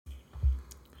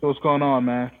So what's going on,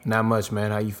 man? Not much,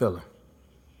 man. How you feeling?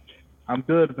 I'm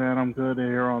good, man. I'm good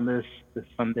here on this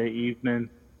Sunday evening.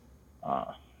 Uh,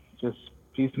 just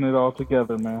piecing it all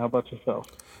together, man. How about yourself?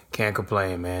 Can't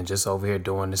complain, man. Just over here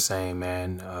doing the same,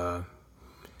 man.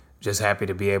 Just happy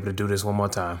to be able to do this one more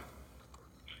time.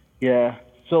 Yeah.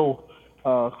 So,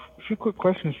 a few quick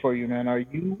questions for you, man. Are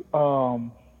you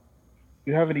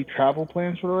have any travel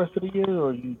plans for the rest of the year,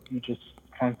 or you just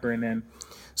hunkering in?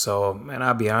 So, man,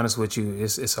 I'll be honest with you.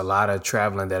 It's a lot of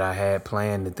traveling that I had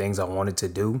planned and things I wanted to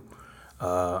do.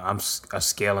 I'm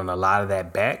scaling a lot of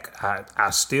that back. I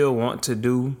still want to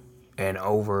do an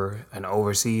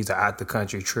overseas or out the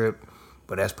country trip,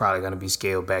 but that's probably going to be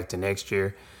scaled back to next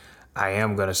year. I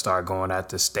am going to start going out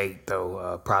the state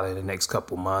though, probably in the next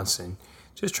couple months, and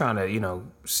just trying to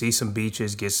see some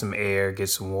beaches, get some air, get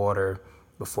some water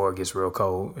before it gets real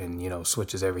cold and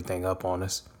switches everything up on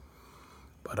us.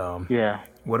 But Yeah.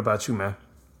 what about you, man?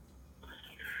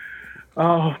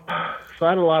 Uh, so I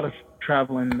had a lot of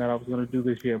traveling that I was going to do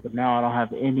this year, but now I don't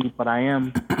have any. But I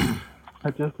am.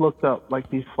 I just looked up like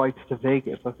these flights to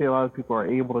Vegas. I see a lot of people are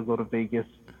able to go to Vegas.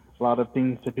 A lot of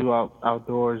things to do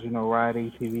outdoors, ride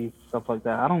ATVs, stuff like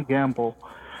that. I don't gamble,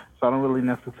 so I don't really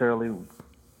necessarily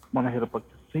want to hit up a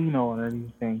casino or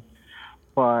anything.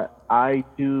 But I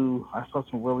do. I saw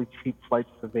some really cheap flights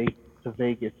to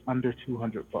Vegas, under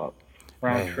 $200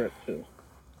 round Man, trip too.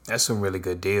 that's some really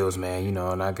good deals, man.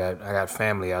 And I got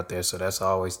family out there, so that's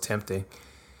always tempting.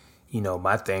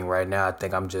 My thing right now, I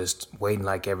think I'm just waiting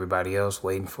like everybody else,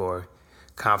 waiting for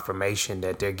confirmation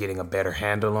that they're getting a better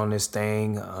handle on this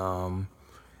thing.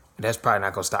 That's probably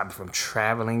not gonna stop me from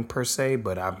traveling per se,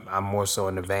 but I'm more so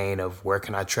in the vein of where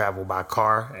can I travel by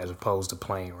car as opposed to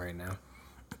plane right now.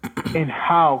 And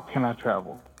how can I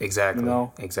travel? You Exactly,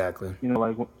 know, exactly.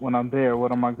 like when I'm there,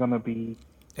 what am I gonna be?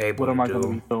 Able What to am I gonna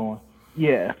do. be doing?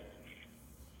 Yeah,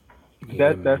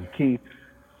 Yeah, that's man. key.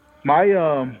 My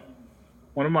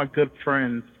one of my good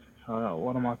friends,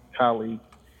 one of my colleagues,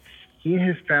 he and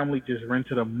his family just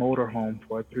rented a motorhome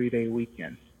for a 3 day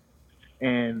weekend,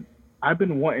 and I've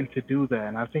been wanting to do that,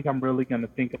 and I think I'm really gonna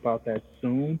think about that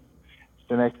soon.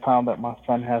 The next time that my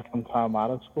son has some time out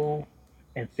of school,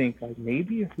 and think like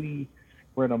maybe if we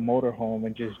rent a motorhome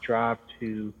and just drive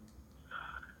to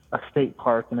a state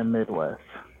park in the Midwest,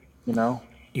 you know.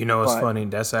 It's But funny.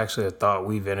 That's actually a thought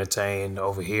we've entertained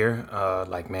over here.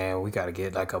 Like, man, we got to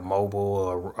get like a mobile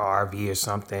or RV or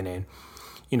something, and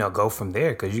go from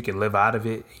there because you can live out of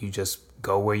it. You just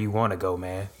go where you want to go,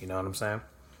 man. You know what I'm saying?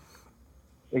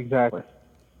 exactly.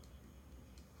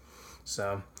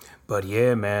 So, but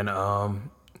yeah, man.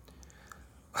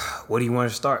 What do you want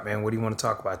to start, man? What do you want to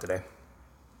talk about today?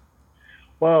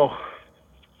 Well,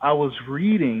 I was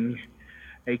reading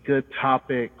a good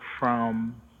topic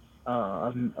from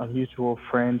a mutual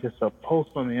friend, just a post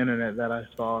on the internet that I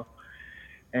saw,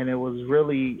 and it was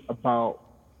really about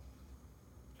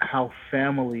how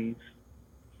families,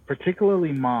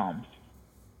 particularly moms,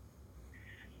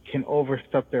 can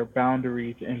overstep their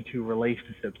boundaries into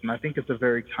relationships. And I think it's a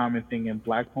very common thing in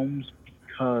black homes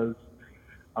because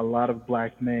a lot of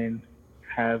black men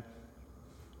have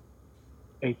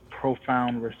a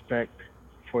profound respect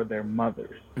for their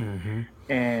mothers.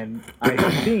 And I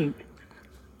think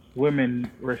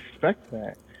women respect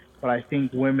that, but I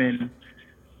think women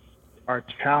are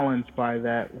challenged by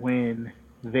that when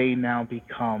they now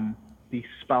become the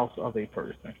spouse of a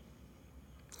person.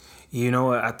 You know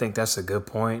what? I think that's a good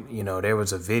point. There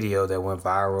was a video that went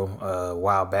viral a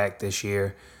while back this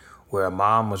year where a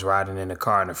mom was riding in the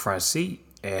car in the front seat,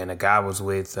 and a guy was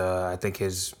with, I think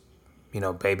his,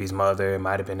 baby's mother. It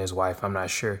might have been his wife. I'm not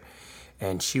sure.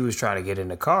 And she was trying to get in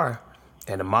the car,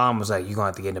 and the mom was like, "You're gonna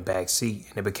have to get in the back seat."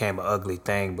 And it became an ugly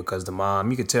thing because the mom,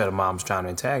 you could tell the mom was trying to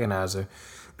antagonize her.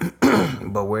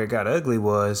 But where it got ugly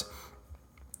was,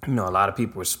 a lot of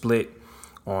people were split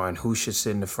on who should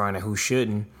sit in the front and who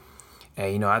shouldn't.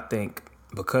 And I think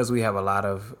because we have a lot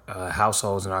of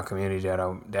households in our community that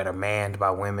are manned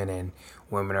by women and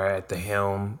women are at the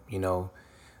helm,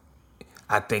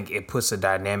 I think it puts a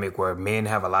dynamic where men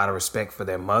have a lot of respect for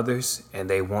their mothers and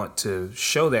they want to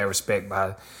show that respect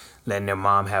by letting their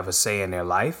mom have a say in their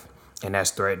life. And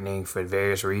that's threatening for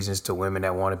various reasons to women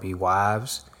that want to be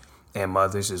wives and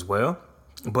mothers as well.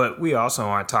 But we also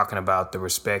aren't talking about the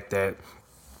respect that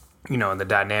and the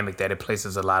dynamic that it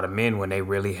places a lot of men when they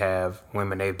really have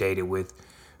women they've dated with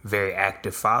very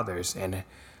active fathers, and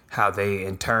how they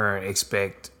in turn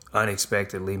expect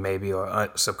unexpectedly maybe or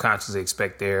subconsciously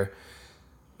expect their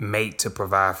mate to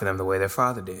provide for them the way their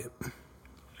father did.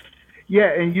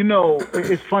 Yeah, and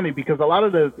it's funny because a lot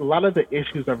of the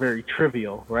issues are very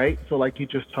trivial, right? So like you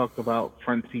just talked about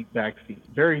front seat, back seat,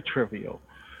 very trivial.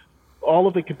 all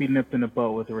of it could be nipped in the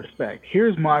bud with respect.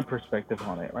 Here's my perspective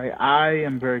on it, right? I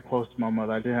am very close to my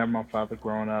mother. I didn't have my father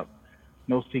growing up.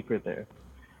 No secret there.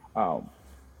 Um,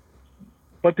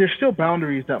 but there's still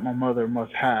boundaries that my mother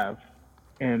must have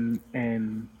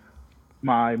in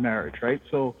my marriage, right?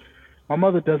 So my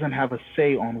mother doesn't have a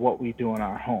say on what we do in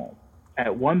our home.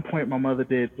 At one point, my mother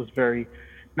did was very,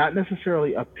 not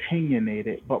necessarily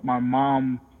opinionated, but my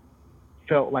mom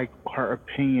felt like her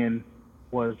opinion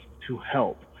was to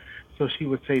help. So she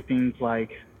would say things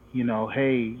like,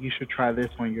 hey, you should try this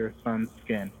on your son's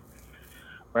skin,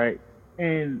 right?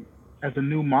 And as a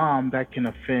new mom, that can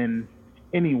offend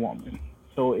any woman.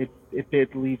 So it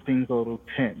did leave things a little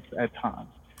tense at times.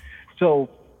 So,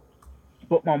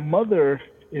 but my mother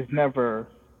is never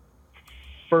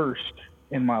first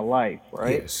in my life,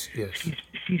 right? Yes, yes, She's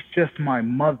she's just my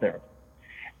mother.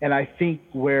 And I think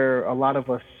where a lot of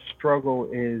us struggle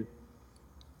is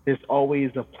there's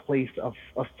always a place of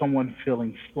someone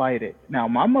feeling slighted. Now,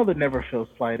 my mother never feels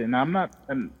slighted, and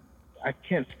and I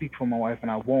can't speak for my wife, and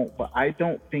I won't, but I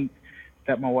don't think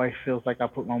that my wife feels like I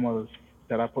put my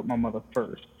mother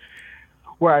first.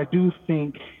 Where I do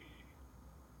think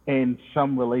in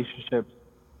some relationships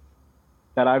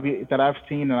that I've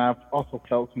seen and I've also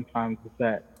felt sometimes is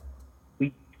that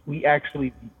we we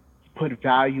actually put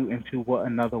value into what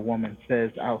another woman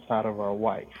says outside of our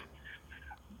wife.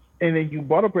 And then you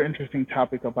brought up an interesting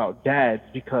topic about dads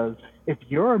because if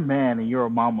you're a man and you're a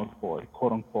mama's boy,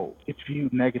 quote unquote, it's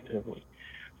viewed negatively.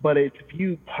 But it's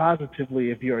viewed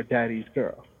positively if you're a daddy's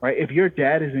girl, right? If your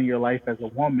dad is in your life as a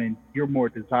woman, you're more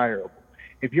desirable.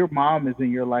 If your mom is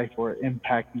in your life or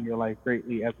impacting your life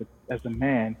greatly as a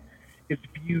man, it's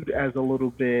viewed as a little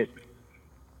bit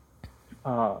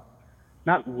uh,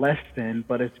 not less than,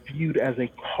 but it's viewed as a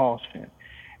caution.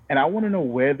 And I want to know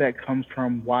where that comes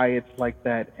from, why it's like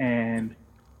that, and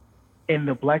in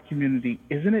the black community,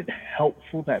 isn't it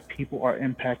helpful that people are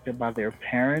impacted by their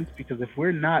parents? Because if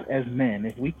we're not as men,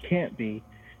 if we can't be,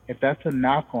 if that's a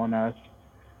knock on us,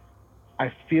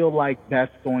 I feel like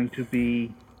that's going to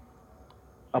be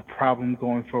a problem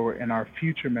going forward in our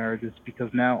future marriages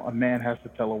because now a man has to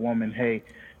tell a woman, hey,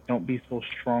 don't be so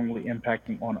strongly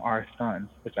impacting on our sons,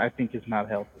 which I think is not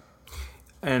healthy.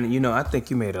 and I think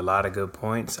you made a lot of good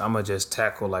points. I'm gonna just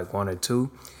tackle like one or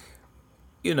two.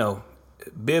 You know,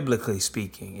 biblically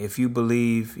speaking, if you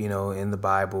believe, in the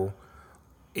Bible,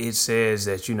 it says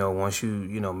that once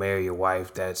you marry your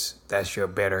wife, that's your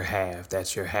better half,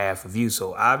 that's your half of you.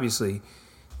 So obviously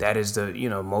that is the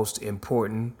most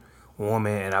important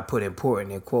woman, and I put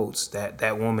important in quotes,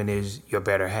 that woman is your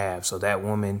better half. So that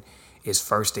woman is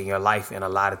first in your life in a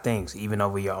lot of things, even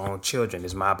over your own children,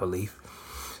 is my belief.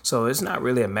 So it's not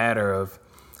really a matter of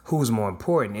who's more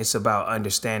important. It's about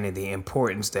understanding the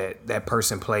importance that that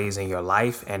person plays in your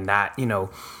life, and not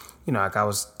like I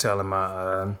was telling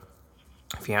my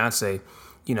fiance,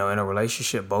 in a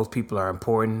relationship, both people are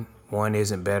important. One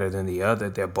isn't better than the other.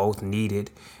 They're both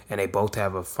needed, and they both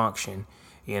have a function.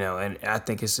 And I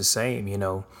think it's the same.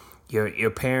 Your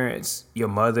parents, your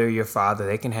mother, your father,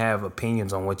 they can have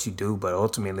opinions on what you do, but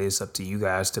ultimately it's up to you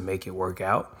guys to make it work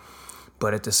out.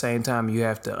 But at the same time, you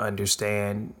have to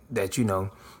understand that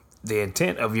the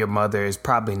intent of your mother is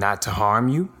probably not to harm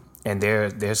you, and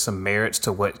there's some merits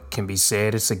to what can be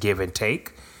said. It's a give and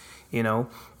take, you know.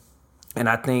 And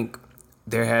I think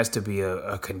there has to be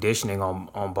a conditioning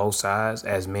on both sides.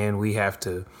 As men, we have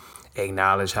to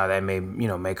acknowledge how that may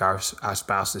make our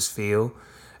spouses feel,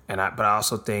 but I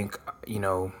also think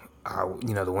our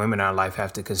the women in our life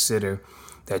have to consider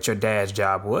that your dad's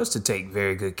job was to take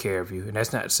very good care of you, and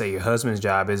that's not to say your husband's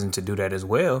job isn't to do that as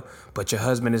well. But your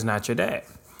husband is not your dad,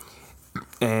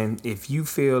 and if you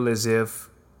feel as if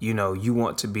you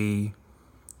want to be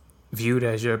viewed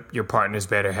as your partner's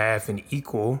better half and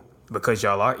equal because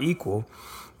y'all are equal,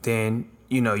 then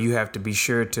you have to be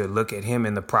sure to look at him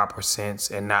in the proper sense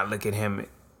and not look at him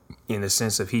in the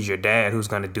sense of he's your dad who's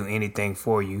going to do anything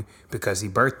for you because he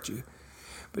birthed you.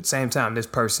 But at the same time, this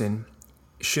person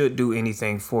should do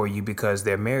anything for you because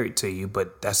they're married to you,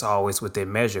 but that's always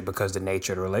within measure because the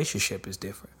nature of the relationship is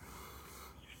different.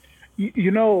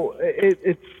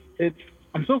 It's.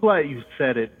 I'm so glad you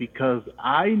said it because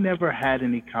I never had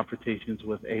any confrontations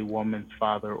with a woman's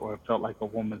father or felt like a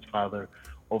woman's father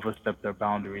overstepped their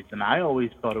boundaries, and I always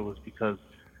thought it was because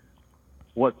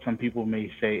what some people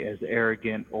may say as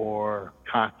arrogant or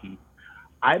cocky.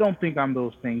 I don't think I'm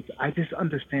those things. I just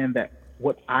understand that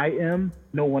what I am,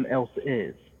 no one else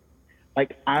is.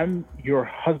 Like I'm your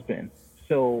husband,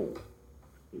 so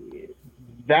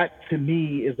that to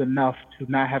me is enough to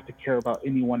not have to care about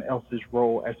anyone else's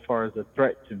role as far as a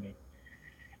threat to me.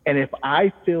 And if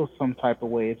I feel some type of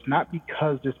way, it's not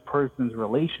because this person's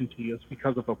relation to you, it's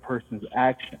because of a person's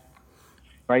action,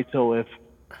 right? So if,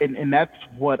 and that's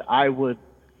what I would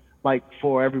like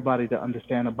for everybody to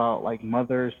understand about like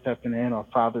mothers stepping in or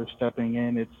fathers stepping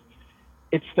in.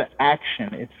 It's the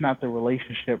action. It's not the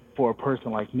relationship for a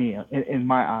person like me in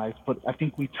my eyes, but I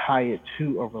think we tie it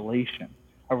to a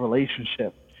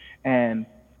relationship. And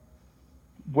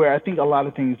where I think a lot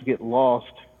of things get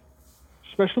lost,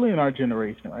 especially in our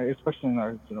generation, right? Especially in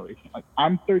our generation. Like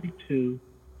I'm 32.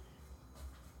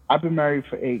 I've been married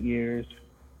for 8 years.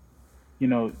 You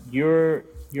know, you're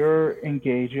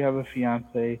engaged. You have a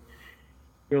fiance.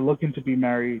 You're looking to be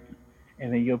married,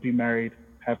 and then you'll be married.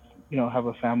 Have have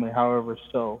a family. However,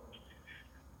 so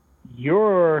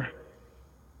your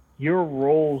your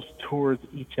roles towards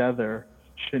each other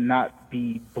should not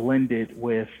be blended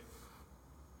with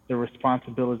the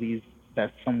responsibilities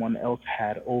that someone else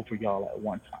had over y'all at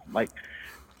one time. Like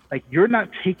you're not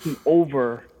taking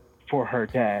over for her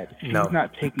dad. She's No.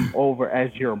 not taking over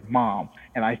as your mom.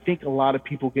 And I think a lot of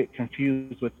people get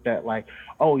confused with that. Like,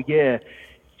 oh yeah,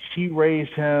 she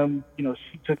raised him. You know,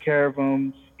 she took care of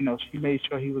him. You know, she made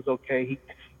sure he was okay. He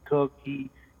cooked. He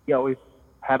always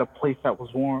had a place that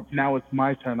was warm. Now it's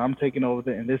my turn. I'm taking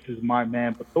over and this is my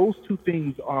man. But those two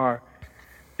things are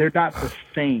they're not the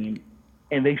same,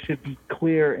 and they should be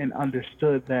clear and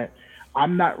understood that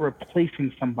I'm not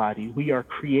replacing somebody. We are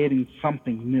creating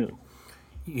something new.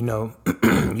 You know,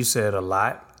 you said a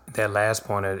lot. That last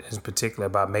point in particular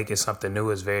about making something new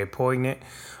is very poignant.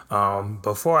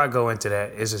 Before I go into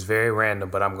that, it's just very random,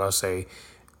 but I'm going to say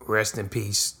rest in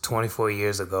peace. 24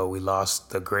 years ago, we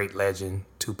lost the great legend,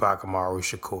 Tupac Amaru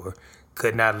Shakur.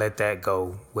 Could not let that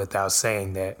go without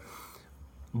saying that.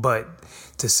 But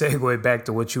to segue back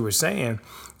to what you were saying,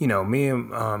 you know, me and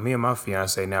my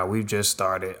fiance now we've just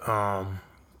started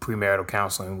premarital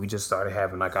counseling. We just started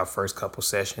having like our first couple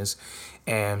sessions,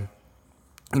 and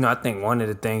you know, I think one of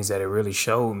the things that it really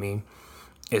showed me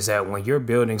is that when you're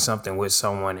building something with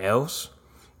someone else,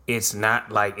 it's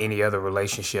not like any other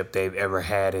relationship they've ever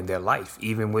had in their life,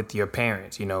 even with your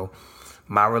parents. You know,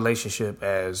 my relationship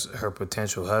as her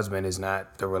potential husband is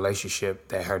not the relationship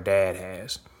that her dad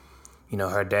has. You know,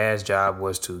 her dad's job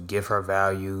was to give her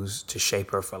values, to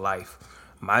shape her for life.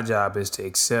 My job is to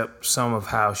accept some of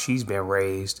how she's been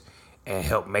raised and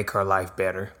help make her life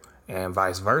better, and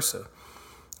vice versa.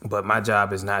 But my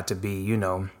job is not to be, you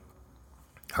know,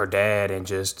 her dad and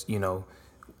just, you know,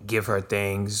 give her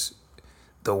things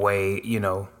the way, you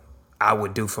know, I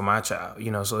would do for my child, you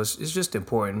know. So it's just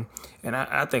important. And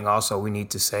I think also we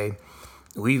need to say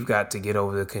we've got to get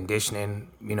over the conditioning,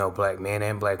 you know, black men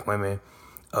and black women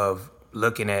of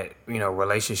looking at, you know,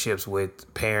 relationships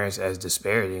with parents as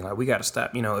disparaging. Like we got to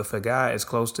stop, you know, if a guy is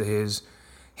close to his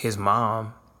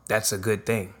mom, that's a good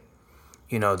thing.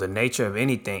 You know, the nature of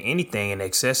anything in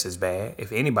excess is bad.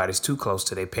 If anybody's too close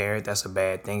to their parent, that's a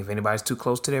bad thing. If anybody's too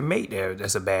close to their mate,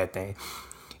 that's a bad thing.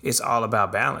 It's all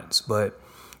about balance. But,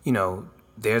 you know,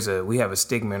 we have a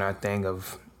stigma in our thing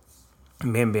of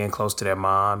men being close to their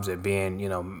moms and being, you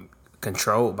know,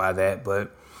 controlled by that.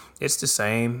 But it's the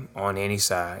same on any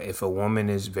side. If a woman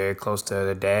is very close to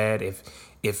her dad, if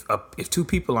two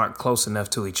people aren't close enough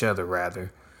to each other,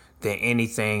 rather, then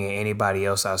anything and anybody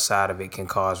else outside of it can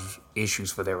cause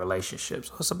issues for their relationships.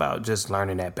 So it's about just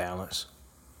learning that balance.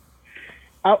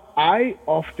 I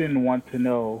often want to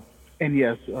know, and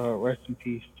yes, rest in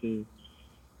peace to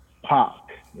Pac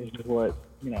is what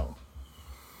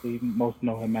we most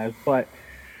know him as. But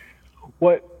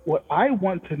what I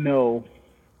want to know,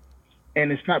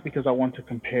 and it's not because I want to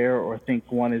compare or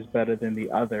think one is better than the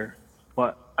other,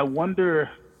 but I wonder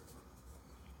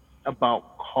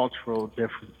about cultural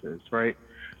differences, right?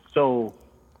 So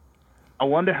I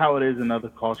wonder how it is in other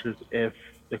cultures if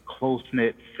the close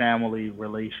knit family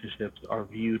relationships are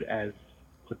viewed as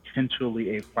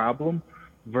potentially a problem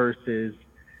versus,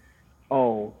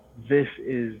 oh, this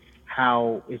is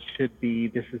how it should be.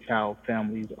 This is how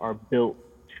families are built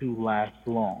to last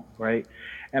long, right?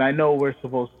 And I know we're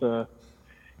supposed to,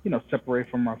 separate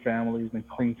from our families and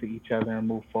cling to each other and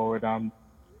move forward. I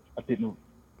didn't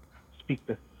speak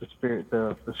the spirit,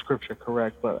 the scripture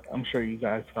correct, but I'm sure you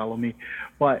guys follow me.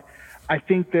 But I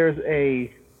think there's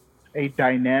a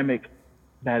dynamic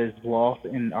that is lost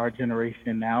in our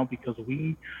generation now because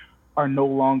we are no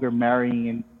longer marrying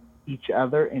in each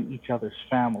other and each other's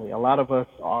family. A lot of us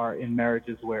are in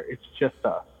marriages where it's just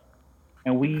us.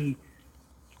 And we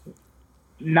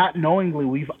not knowingly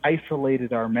we've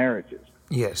isolated our marriages.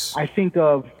 Yes. I think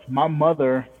of my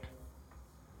mother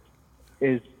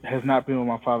is has not been with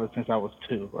my father since I was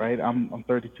 2, right? I'm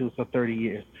 32, so 30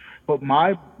 years. But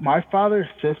my father's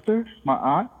sister, my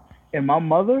aunt, and my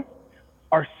mother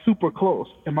are super close.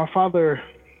 And my father,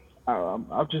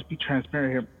 I'll just be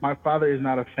transparent here. My father is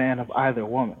not a fan of either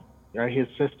woman, right? His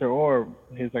sister or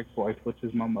his ex-wife, which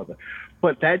is my mother.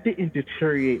 But that didn't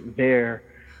deteriorate their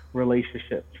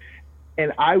relationship.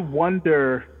 And I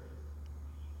wonder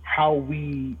how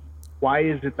we why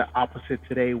is it the opposite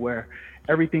today where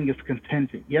everything is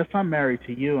contingent? Yes, I'm married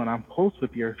to you and I'm close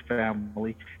with your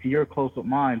family and you're close with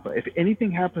mine, but if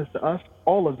anything happens to us,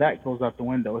 all of that goes out the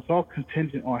window. It's all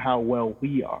contingent on how well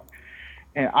we are.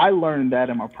 And I learned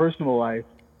that in my personal life,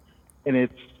 and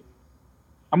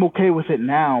I'm okay with it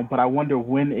now, but I wonder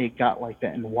when it got like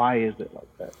that and why is it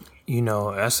like that?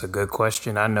 That's a good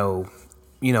question. I know,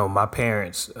 my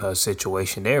parents'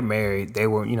 situation. They're married. They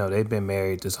were, they've been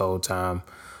married this whole time.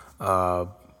 Uh,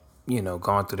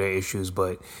 gone through their issues,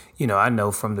 but I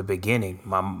know from the beginning,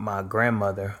 my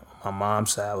grandmother, on my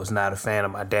mom's side, was not a fan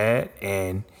of my dad,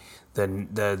 and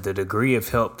the degree of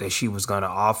help that she was going to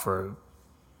offer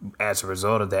as a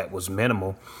result of that was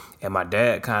minimal. And my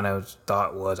dad kind of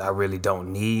thought was, I really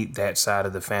don't need that side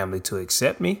of the family to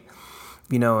accept me,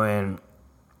 and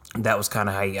that was kind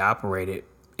of how he operated.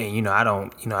 And I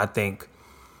don't, I think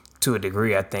to a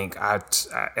degree, I think I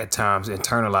at times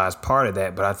internalized part of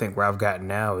that. But I think where I've gotten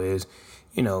now is,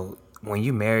 when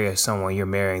you marry someone, you're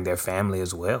marrying their family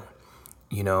as well.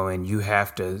 And you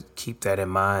have to keep that in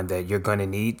mind that you're going to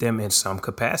need them in some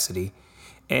capacity.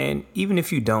 And even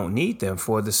if you don't need them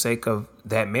for the sake of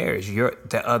that marriage,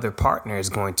 the other partner is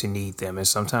going to need them. And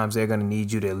sometimes they're going to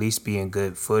need you to at least be in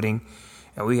good footing.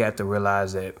 And we have to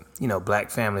realize that,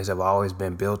 black families have always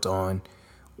been built on,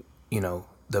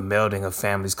 the melding of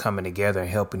families coming together and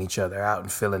helping each other out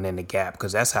and filling in the gap,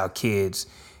 because that's how kids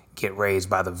get raised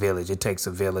by the village. It takes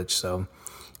a village. So,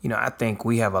 I think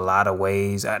we have a lot of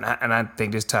ways, and I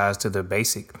think this ties to the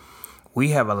basic. We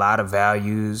have a lot of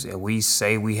values, and we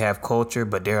say we have culture,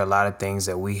 but there are a lot of things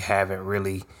that we haven't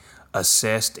really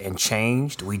assessed and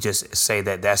changed. We just say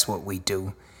that that's what we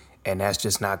do, and that's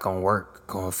just not going to work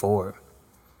going forward.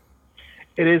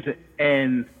 It isn't.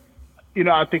 And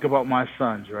I think about my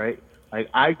sons, right? Like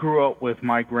I grew up with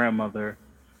my grandmother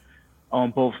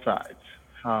on both sides.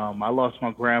 I lost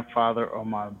my grandfather on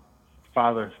my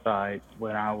father's side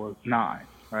when I was 9,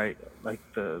 right? Like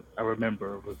I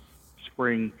remember it was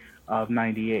spring of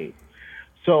 '98.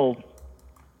 So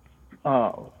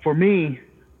for me,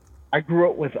 I grew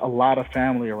up with a lot of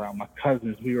family around. My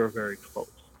cousins, we were very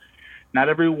close. Not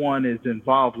everyone is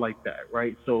involved like that,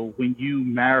 right? So when you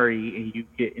marry and you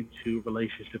get into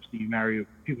relationships, you marry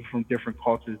people from different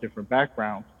cultures, different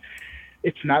backgrounds.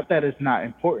 It's not that it's not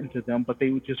important to them, but they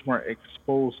just weren't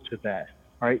exposed to that,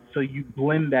 right? So you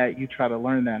blend that, you try to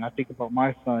learn that. And I think about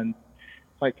my sons,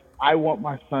 like I want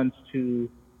my sons to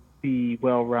be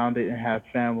well rounded and have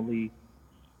family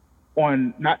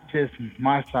on not just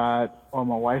my side or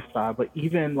my wife's side, but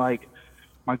even like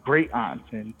my great aunts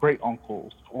and great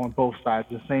uncles on both sides.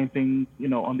 The same thing,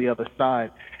 on the other side.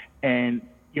 And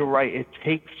you're right, it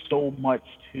takes so much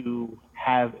to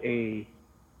have a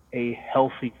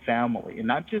healthy family and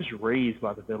not just raised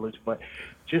by the village, but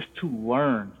just to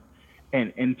learn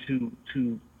and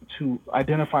to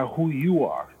identify who you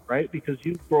are, right? Because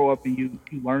you grow up and you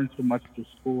learn so much through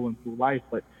school and through life,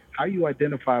 but how you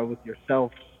identify with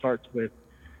yourself starts with,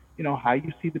 how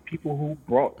you see the people who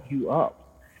brought you up.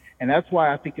 And that's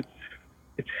why I think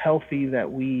it's healthy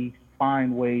that we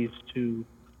find ways to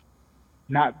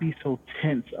not be so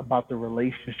tense about the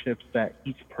relationships that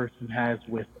each person has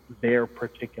with their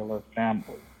particular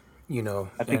family. You know,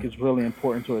 I think and it's really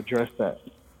important to address that.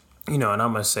 and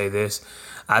I'm gonna say this.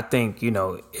 I think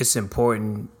it's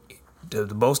important.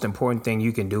 The most important thing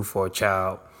you can do for a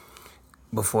child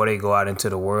before they go out into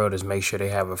the world is make sure they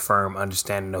have a firm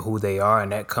understanding of who they are,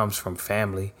 and that comes from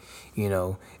family.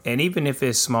 And even if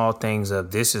it's small things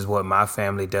of this is what my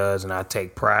family does and I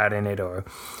take pride in it, or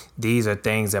these are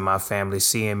things that my family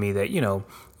see in me, that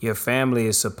your family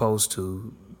is supposed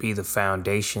to be the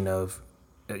foundation of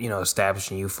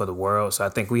establishing you for the world. So I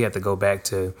think we have to go back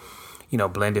to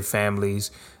blended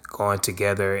families, going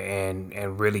together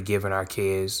and really giving our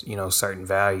kids certain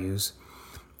values.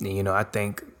 And, I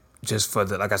think just for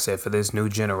the, like I said, for this new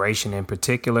generation in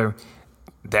particular,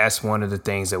 that's one of the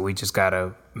things that we just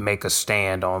gotta make a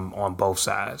stand on both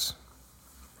sides.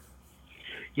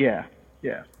 Yeah,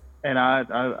 yeah. And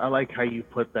I like how you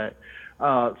put that.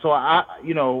 So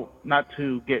not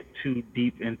to get too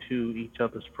deep into each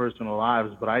other's personal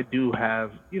lives, but I do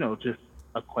have, just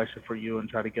a question for you and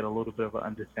try to get a little bit of an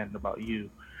understanding about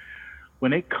you.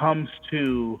 When it comes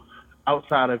to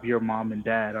outside of your mom and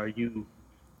dad,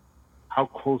 how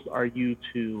close are you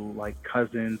to like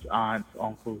cousins, aunts,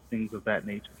 uncles, things of that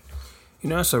nature?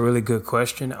 That's a really good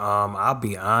question. I'll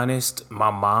be honest,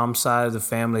 my mom's side of the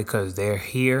family, because they're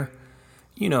here.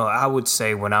 I would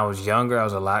say when I was younger, I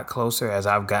was a lot closer. As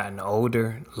I've gotten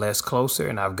older, less closer,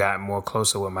 and I've gotten more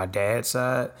closer with my dad's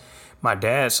side. My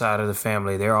dad's side of the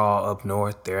family, they're all up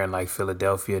north. They're in like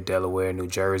Philadelphia, Delaware, New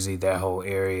Jersey, that whole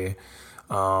area.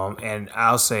 And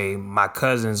I'll say my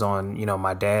cousins on,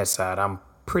 my dad's side, I'm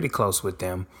pretty close with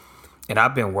them. And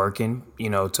I've been working,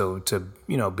 to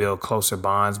build closer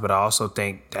bonds. But I also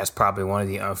think that's probably one of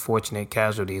the unfortunate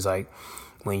casualties. Like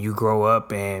when you grow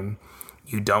up and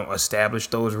you don't establish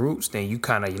those roots, then you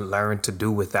kind of learn to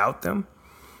do without them.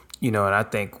 And I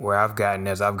think where I've gotten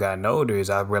as I've gotten older is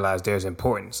I've realized there's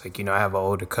importance. Like, I have an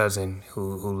older cousin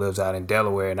who lives out in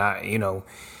Delaware, and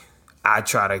I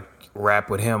try to rap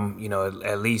with him,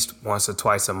 at least once or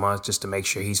twice a month just to make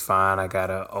sure he's fine. I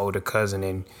got an older cousin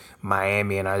in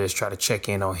Miami, and I just try to check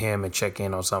in on him and check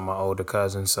in on some of my older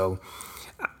cousins. So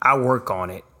I work on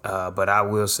it, but I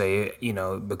will say,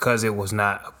 because it was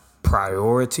not a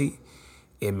priority,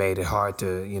 it made it hard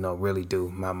to, really do.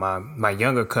 My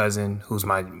younger cousin, who's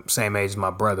my same age as my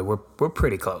brother, we're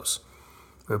pretty close.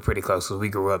 We're pretty close because we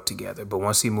grew up together. But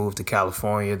once he moved to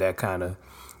California, that kind of,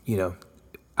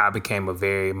 I became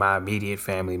my immediate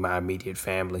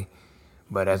family.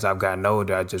 But as I've gotten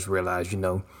older, I just realized,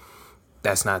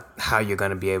 that's not how you're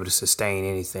going to be able to sustain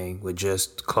anything with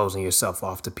just closing yourself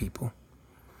off to people.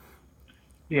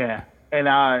 Yeah, and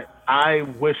I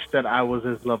wish that I was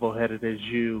as level headed as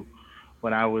you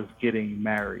when I was getting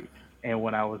married and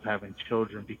when I was having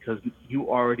children, because you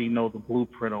already know the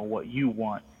blueprint on what you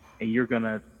want, and you're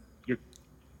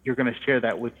you're gonna share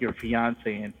that with your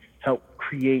fiance and help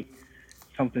create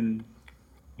something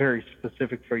very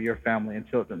specific for your family and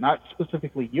children. Not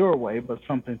specifically your way, but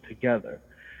something together.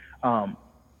 Um,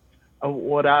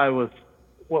 what I was,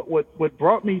 what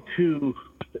brought me to,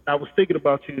 I was thinking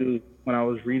about you when I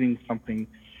was reading something,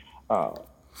 uh,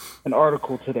 an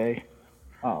article today,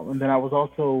 and then I was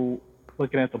also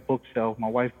looking at the bookshelf. My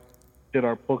wife did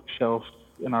our bookshelf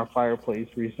in our fireplace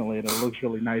recently, and it looks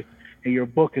really nice. And your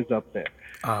book is up there,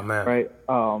 Oh man. right?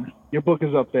 Your book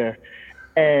is up there,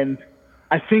 and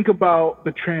I think about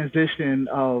the transition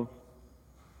of.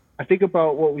 I think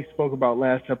about what we spoke about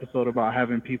last episode about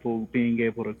having people being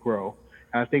able to grow.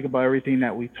 And I think about everything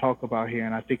that we talk about here,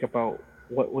 and I think about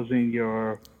what was in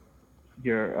your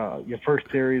first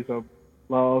series of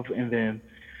love, and then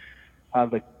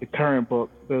the current book,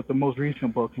 the most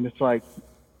recent book, and it's like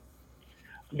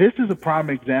this is a prime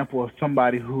example of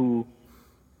somebody who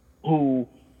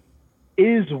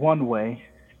is one way,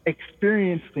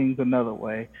 experienced things another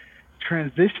way,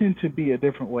 transitioned to be a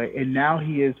different way, and now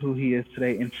he is who he is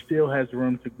today and still has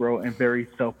room to grow and very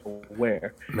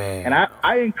self-aware. And Man.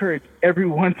 I encourage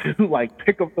everyone to like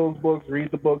pick up those books,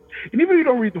 read the books, and even if you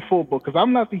don't read the full book, because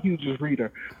I'm not the hugest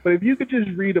reader, but if you could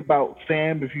just read about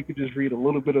Sam, if you could just read a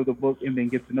little bit of the book and then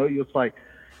get to know you, it's like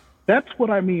that's what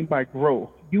I mean by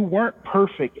growth. You weren't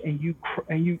perfect, and you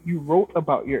wrote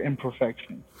about your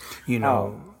imperfections You um,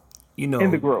 know, you in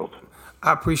the know, growth.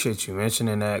 I appreciate you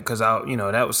mentioning that because that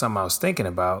was something I was thinking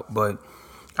about. But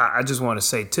I just want to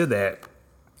say to that,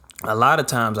 a lot of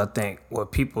times I think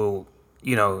what people,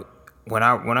 you know, when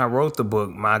I wrote the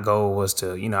book, my goal was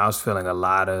to, I was feeling a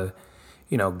lot of,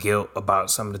 guilt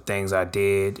about some of the things I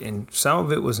did, and some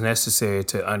of it was necessary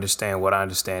to understand what I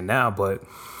understand now. But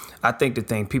I think the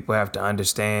thing people have to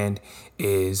understand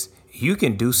is you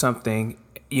can do something.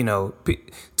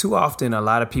 Too often a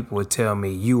lot of people would tell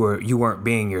me you weren't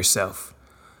being yourself.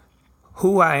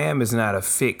 Who I am is not a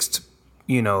fixed,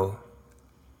 you know,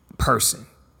 person.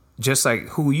 Just like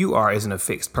who you are isn't a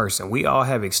fixed person. We all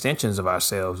have extensions of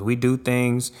ourselves. We do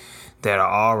things that are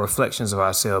all reflections of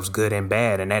ourselves, good and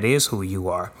bad, and that is who you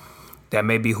are. That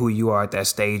may be who you are at that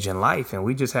stage in life, and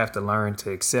we just have to learn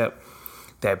to accept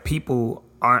that people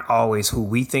aren't always who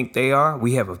we think they are.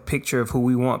 We have a picture of who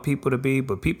we want people to be,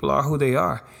 but people are who they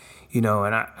are. And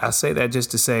I say that just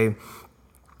to say,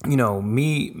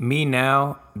 me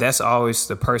now, that's always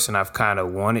the person I've kind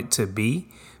of wanted to be.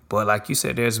 But like you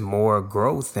said, there's more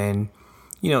growth. And,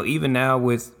 even now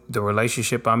with the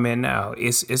relationship I'm in now,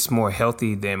 it's more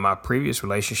healthy than my previous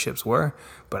relationships were.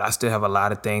 But I still have a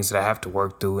lot of things that I have to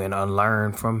work through and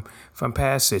unlearn from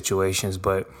past situations.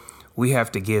 But we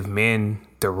have to give men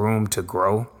the room to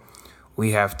grow.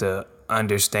 We have to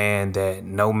understand that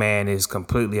no man is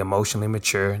completely emotionally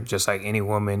mature, just like any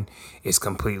woman is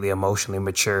completely emotionally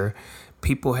mature.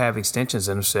 People have extensions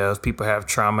in themselves. People have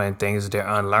trauma and things that they're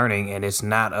unlearning, and it's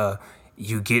not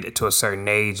you get to a certain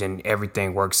age and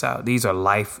everything works out. These are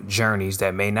life journeys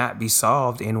that may not be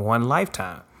solved in one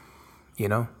lifetime, you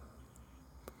know?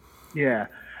 Yeah.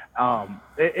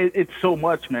 It's so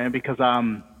much, man, because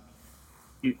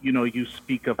you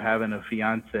speak of having a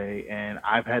fiance, and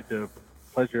I've had the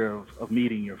pleasure of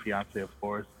meeting your fiance, of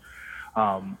course.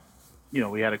 Um,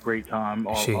 we had a great time,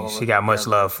 all of She us got much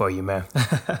together. love for you, man.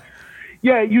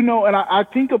 Yeah, and I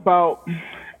think about,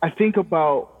 I think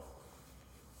about,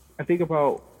 I think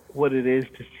about what it is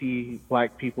to see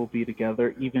black people be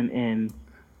together, even in,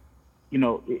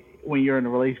 when you're in a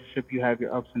relationship, you have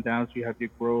your ups and downs, you have your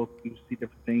growth, you see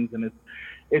different things, and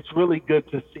it's really good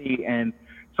to see. And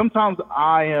sometimes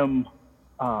I am,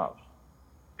 uh,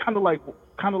 kind of like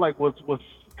kind of like what's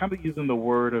kind of using the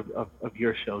word of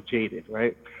your show, jaded,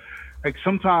 right? Like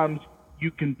sometimes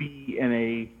you can be in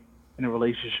a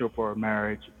relationship or a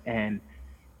marriage, and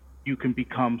you can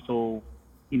become so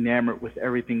enamored with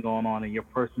everything going on in your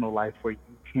personal life where you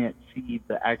can't see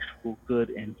the actual good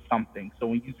in something. So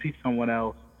when you see someone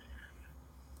else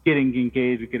getting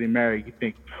engaged or getting married, you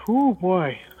think, "Oh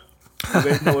boy,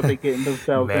 they know what they're getting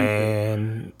themselves into,"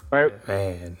 Man, right?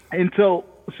 man. And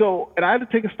and I had to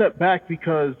take a step back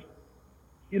because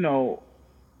you know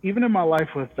even in my life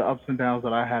with the ups and downs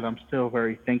that I had, I'm still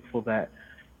very thankful that,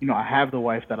 I have the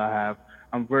wife that I have.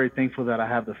 I'm very thankful that I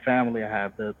have the family I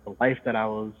have, the life that I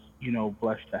was,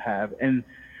 blessed to have. And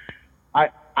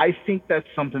I think that's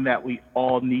something that we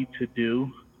all need to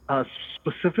do,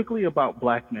 specifically about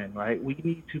black men, right? We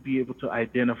need to be able to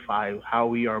identify how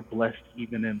we are blessed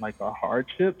even in like our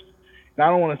hardships. And I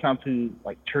don't want to sound too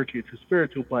like churchy or too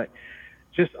spiritual, but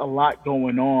just a lot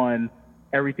going on,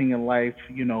 everything in life,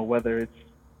 whether it's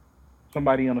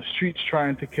somebody on the streets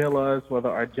trying to kill us, whether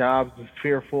our jobs is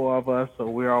fearful of us, or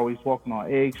we're always walking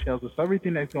on eggshells. Or so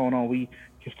everything that's going on, we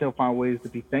can still find ways to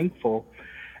be thankful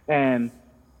and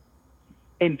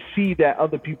see that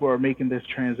other people are making this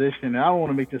transition. And I don't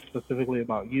want to make this specifically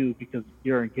about you because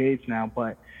you're engaged now,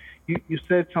 but you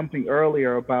said something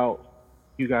earlier about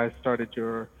you guys started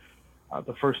your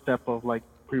the first step of like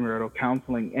premarital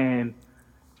counseling, and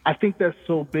I think that's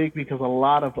so big because a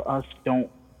lot of us don't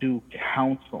do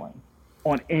counseling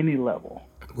on any level,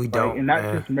 We right? And don't, not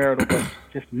man. just marital, but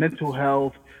just mental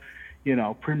health,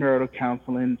 premarital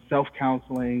counseling, self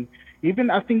counseling. Even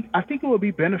I think it would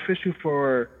be beneficial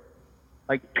for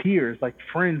like peers, like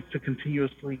friends, to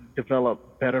continuously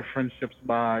develop better friendships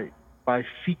by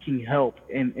seeking help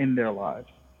in their lives.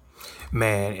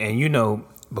 Man, and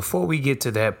before we get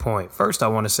to that point, first I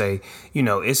want to say,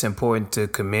 it's important to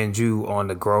commend you on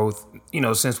the growth.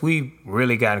 Since we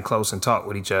really gotten close and talked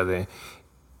with each other,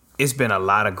 it's been a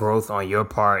lot of growth on your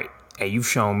part, and you've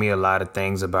shown me a lot of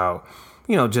things about,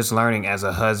 just learning as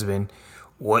a husband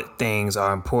what things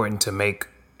are important to make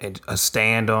a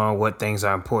stand on, what things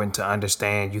are important to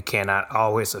understand. You cannot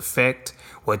always affect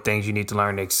what things you need to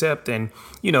learn to accept. And,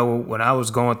 when I was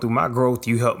going through my growth,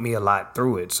 you helped me a lot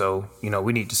through it. So,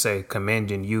 we need to say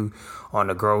commending you on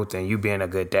the growth and you being a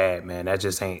good dad, man. That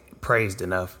just ain't praised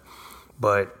enough.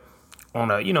 But on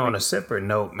Thank a you. separate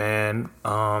note, man,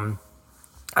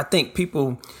 I think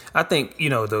people,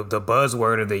 the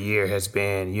buzzword of the year has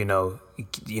been,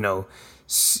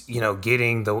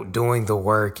 getting doing the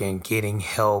work and getting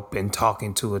help and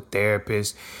talking to a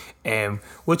therapist. And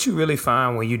what you really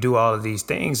find when you do all of these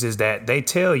things is that they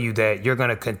tell you that you're going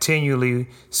to continually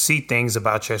see things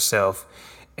about yourself.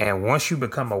 And once you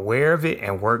become aware of it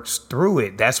and works through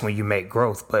it, that's when you make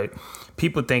growth. But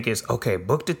people think it's okay,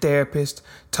 book the therapist,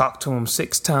 talk to him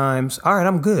 6 times. All right,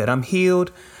 I'm good. I'm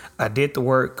healed. I did the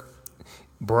work.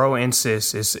 Bro and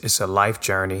sis, it's a life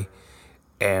journey.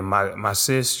 And my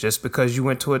sis, just because you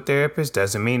went to a therapist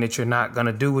doesn't mean that you're not going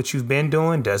to do what you've been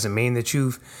doing, doesn't mean that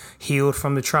you've healed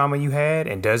from the trauma you had,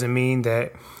 and doesn't mean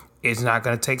that it's not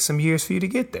going to take some years for you to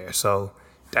get there. So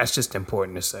that's just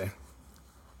important to say.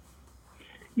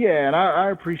 Yeah, and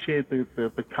I appreciate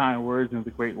the kind words and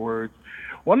the great words.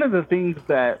 One of the things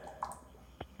that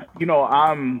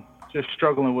I'm just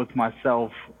struggling with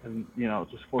myself, and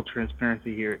just full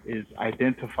transparency here, is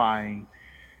identifying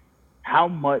how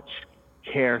much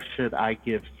care should I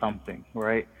give something,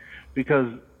 right?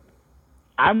 Because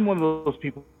I'm one of those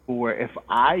people where if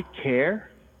I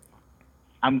care,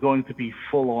 I'm going to be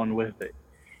full on with it,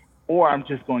 or I'm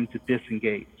just going to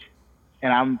disengage.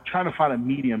 And I'm trying to find a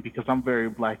medium because I'm very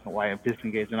black and white. I'm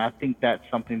disengaged, and I think that's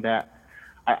something that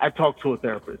I talk to a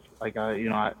therapist. Like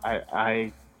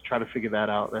I try to figure that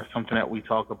out. That's something that we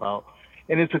talk about,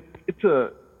 and it's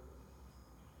a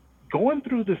going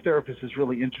through this therapist is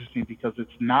really interesting because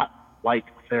it's not like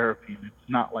therapy and it's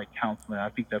not like counseling. I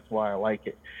think that's why I like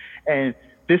it. And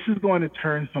this is going to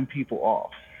turn some people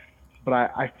off, but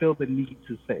I feel the need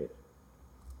to say it.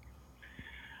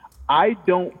 I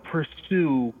don't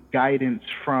pursue guidance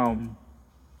from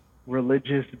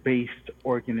religious-based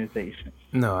organizations.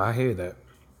 No, I hear that.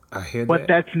 I hear But that.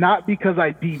 that's not because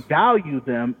I devalue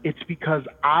them. It's because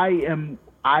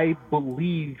I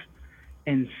believe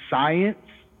in science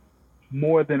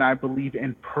more than I believe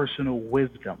in personal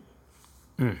wisdom.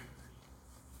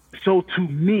 So to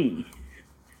me,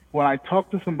 when I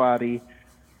talk to somebody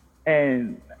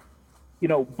and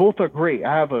both are great.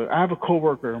 I have a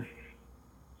coworker.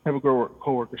 I have a girl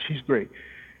coworker. She's great.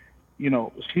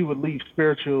 She would leave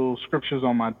spiritual scriptures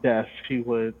on my desk.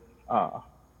 Uh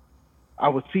I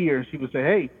would see her and she would say,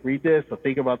 "Hey, read this or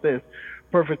think about this."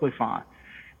 Perfectly fine.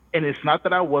 And it's not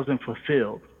that I wasn't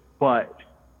fulfilled, but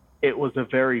it was a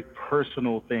very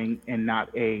personal thing and not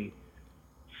a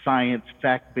science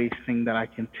fact based thing that I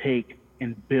can take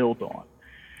and build on.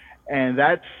 And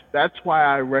that's why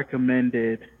I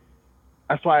recommended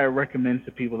that's why I recommend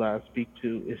to people that I speak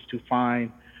to is to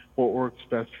find what works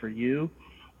best for you.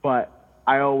 But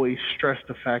I always stress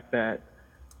the fact that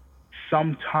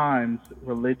sometimes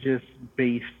religious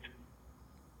based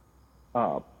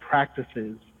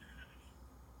practices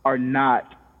are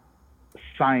not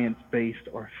science based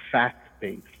or fact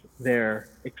based. They're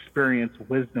experience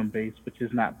wisdom based, which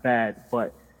is not bad,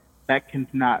 but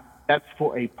that's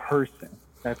for a person.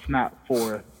 That's not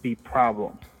for the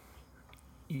problem.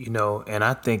 And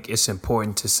I think it's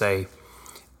important to say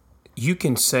you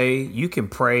can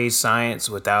praise science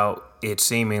without it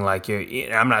seeming like you're.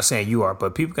 I'm not saying you are,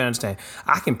 but people can understand.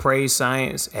 I can praise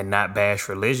science and not bash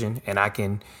religion, and I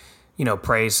can,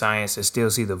 praise science and still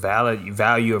see the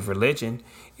value of religion.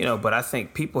 But I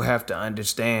think people have to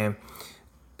understand,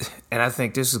 and I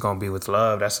think this is going to be with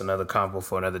love. That's another convo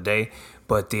for another day.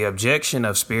 But the objection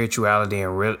of spirituality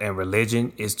and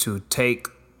religion is to take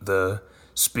the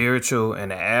spiritual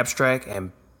and the abstract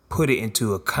and put it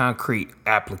into a concrete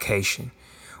application.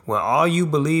 When all you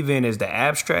believe in is the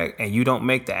abstract and you don't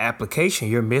make the application,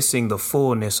 you're missing the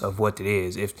fullness of what it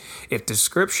is. If the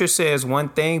scripture says one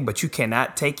thing, but you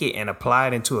cannot take it and apply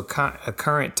it into a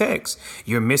current text,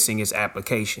 you're missing its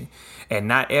application. And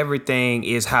not everything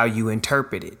is how you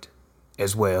interpret it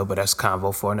as well, but that's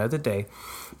convo for another day.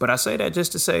 But I say that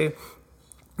just to say,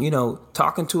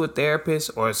 talking to a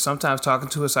therapist or sometimes talking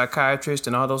to a psychiatrist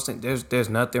and all those things, there's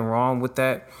nothing wrong with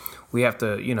that. We have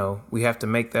to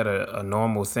make that a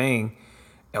normal thing.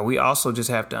 And we also just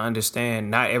have to understand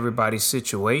not everybody's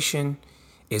situation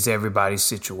is everybody's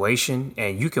situation.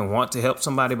 And you can want to help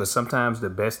somebody, but sometimes the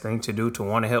best thing to do to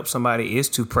want to help somebody is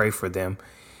to pray for them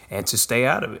and to stay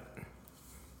out of it.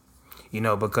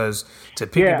 Because to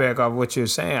Yeah, piggyback off what you're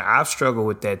saying, I've struggled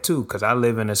with that too, because I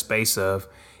live in a space of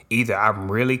either I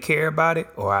really care about it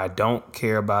or I don't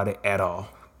care about it at all.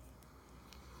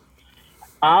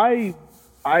 I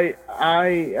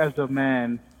I as a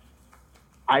man,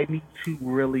 I need to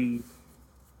really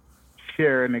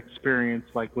share an experience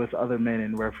like with other men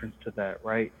in reference to that,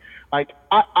 right? Like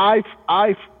I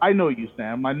know you,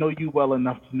 Sam. I know you well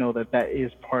enough to know that that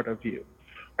is part of you,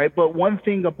 right? But one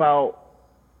thing about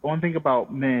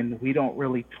men, we don't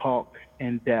really talk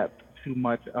in depth too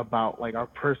much about like our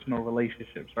personal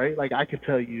relationships, right? Like I could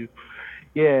tell you,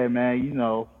 yeah, man,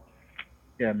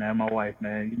 yeah, man, my wife,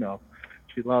 man,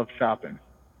 she loves shopping,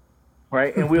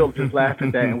 right? And we'll just laugh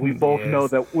at that, and Yes.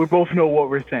 we both know what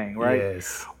we're saying, right?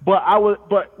 Yes.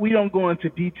 But we don't go into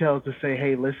details to say,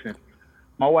 hey, listen,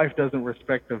 my wife doesn't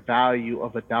respect the value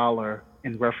of a dollar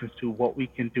in reference to what we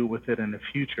can do with it in the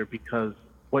future because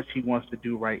what she wants to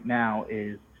do right now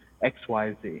is X,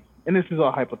 Y, Z. And this is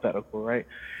all hypothetical, right?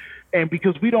 And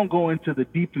because we don't go into the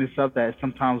deepness of that,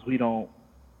 sometimes we don't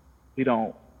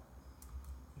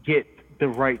get the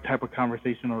right type of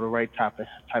conversation or the right type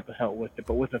of help with it.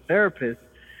 But with a therapist,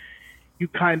 you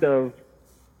kind of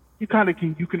you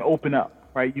can open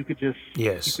up, right? You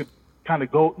Yes. could kind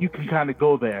of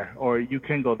go there, or you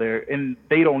can go there, and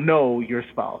they don't know your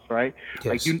spouse, right?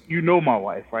 Like Yes. you know my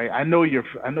wife, right? I know your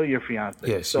fiance.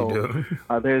 Yes, you So do.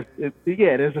 there's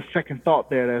a second thought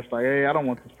there that's like, hey, I don't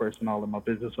want this person all in my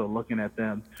business or looking at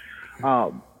them.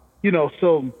 Um,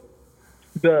 so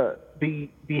the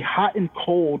hot and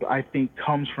cold I think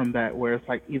comes from that where it's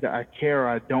like either I care or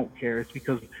I don't care. It's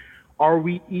because are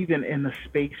we even in the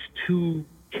space to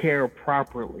care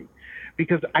properly?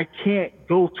 Because I can't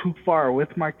go too far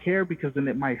with my care because then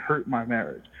it might hurt my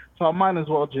marriage. So I might as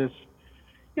well just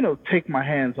take my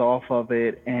hands off of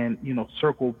it and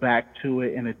circle back to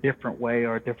it in a different way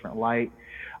or a different light.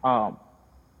 Um,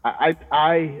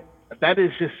 I that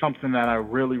is just something that I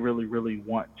really, really, really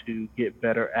want to get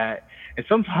better at. And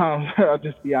sometimes I'll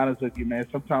just be honest with you, man.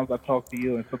 Sometimes I talk to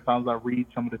you, and sometimes I read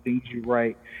some of the things you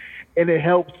write, and it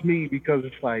helps me because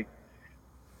it's like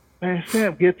Man,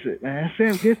 Sam gets it, man.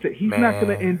 Sam gets it. He's not going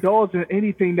to Man. indulge in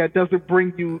anything that doesn't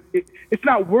bring you. It's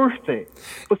not worth it.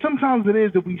 But sometimes it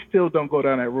is that we still don't go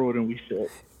down that road, and we should.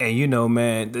 And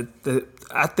man, the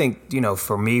I think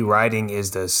for me, writing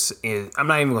I'm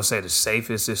not even gonna say the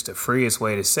safest, it's the freest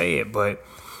way to say it. But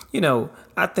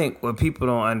I think what people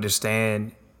don't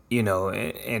understand,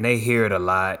 and they hear it a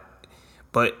lot,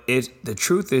 but the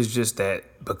truth is just that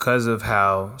because of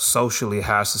how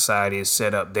society is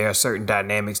set up, there are certain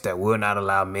dynamics that will not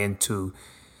allow men to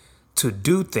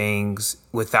do things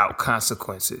without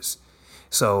consequences.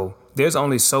 So there's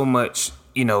only so much,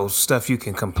 stuff you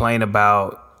can complain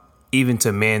about, even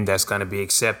to men, that's going to be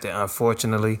accepted,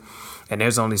 unfortunately. And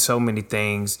there's only so many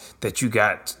things that you're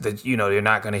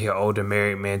not going to hear older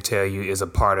married men tell you is a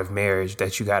part of marriage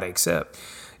that you got to accept.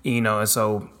 And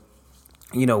so,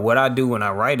 what I do when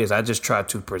I write is I just try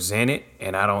to present it,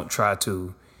 and I don't try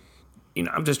to,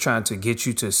 I'm just trying to get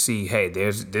you to see, hey,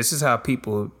 this is how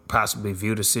people possibly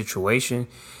view the situation.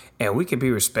 And we can be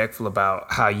respectful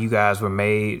about how you guys were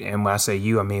made. And when I say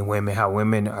you, I mean women, how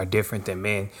women are different than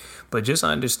men. But just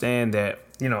understand that,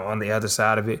 on the other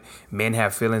side of it, men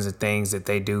have feelings and things that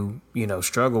they do,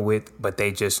 struggle with, but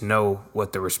they just know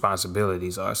what the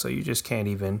responsibilities are. So you just can't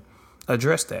even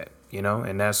address that,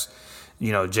 and that's,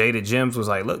 Jaded Gems was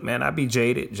like, look, man, I be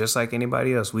jaded just like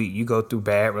anybody else. You go through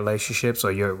bad relationships,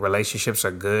 or your relationships are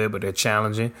good, but they're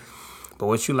challenging. But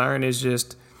what you learn is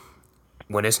just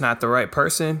when it's not the right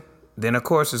person, then of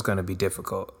course it's going to be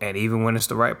difficult. And even when it's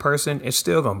the right person, it's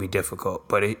still going to be difficult,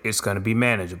 but it's going to be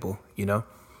manageable.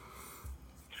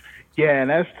 Yeah, and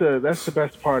that's the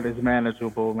best part is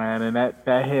manageable, man, and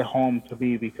that hit home to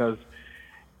me because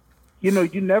you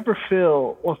never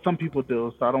feel. Well, some people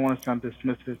do, so I don't want to sound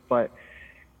dismissive, but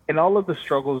in all of the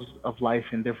struggles of life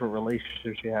and different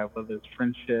relationships you have, whether it's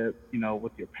friendship,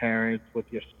 with your parents,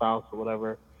 with your spouse, or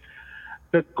whatever,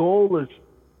 the goal is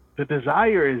the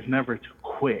desire is never to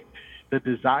quit. The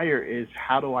desire is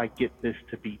how do I get this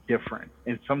to be different?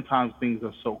 And sometimes things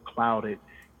are so clouded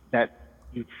that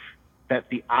you that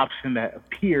the option that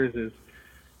appears is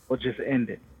well just end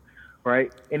it,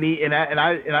 right? And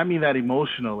I mean that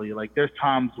emotionally. Like there's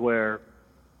times where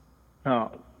uh,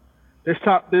 there's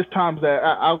times that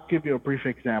I'll give you a brief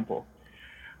example.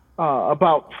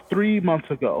 About 3 months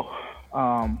ago,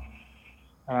 um,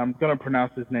 I'm gonna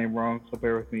pronounce his name wrong, so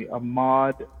bear with me.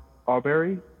 Ahmad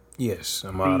Arbery, Yes,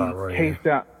 I'm out the already. case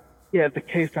down, yeah, the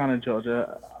case down in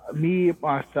Georgia. Me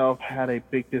myself had a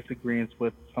big disagreement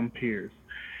with some peers,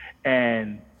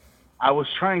 and I was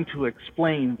trying to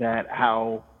explain that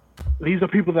how these are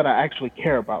people that I actually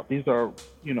care about. These are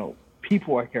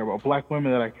people I care about, black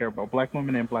women that I care about, black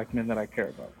women and black men that I care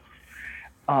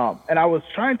about. And I was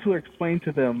trying to explain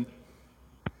to them,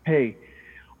 hey,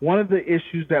 one of the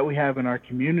issues that we have in our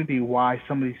community, why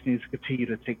some of these things continue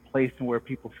to take place and where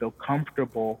people feel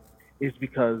comfortable, is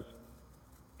because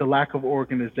the lack of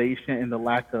organization and the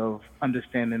lack of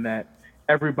understanding that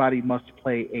everybody must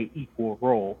play a equal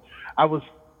role. I was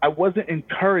I wasn't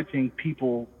encouraging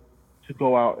people to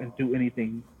go out and do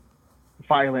anything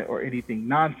violent or anything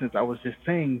nonsense. I was just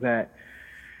saying that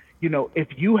if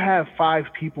you have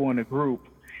five people in a group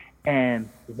and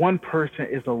one person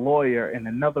is a lawyer and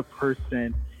another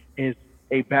person is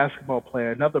a basketball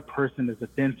player, another person is a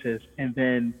dentist, and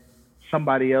then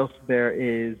somebody else there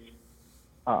is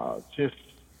just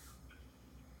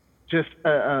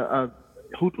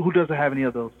who doesn't have any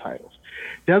of those titles.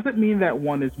 Doesn't mean that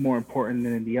one is more important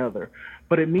than the other,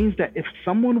 but it means that if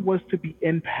someone was to be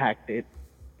impacted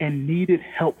and needed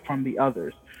help from the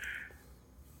others,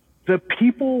 the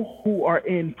people who are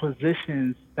in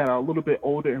positions that are a little bit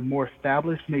older and more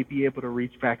established may be able to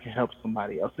reach back and help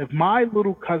somebody else. If my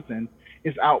little cousin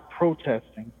is out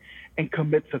protesting and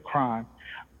commits a crime,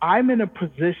 I'm in a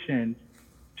position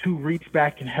to reach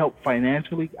back and help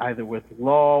financially, either with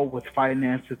law, with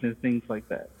finances, and things like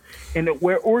that. And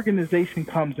where organization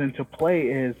comes into play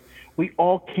is we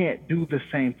all can't do the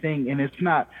same thing. And it's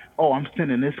not, oh, I'm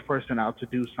sending this person out to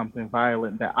do something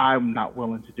violent that I'm not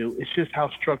willing to do. It's just how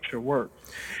structure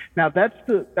works. Now that's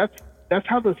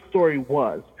how the story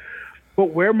was.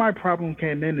 But where my problem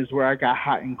came in is where I got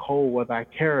hot and cold, whether I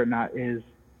care or not, is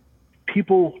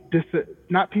people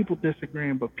not people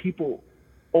disagreeing, but people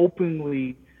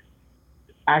openly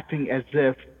acting as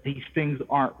if these things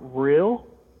aren't real.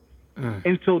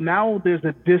 And so now there's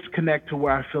a disconnect to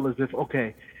where I feel as if,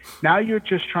 okay, now you're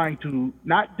just trying to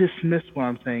not dismiss what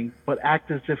I'm saying, but act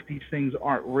as if these things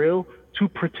aren't real to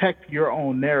protect your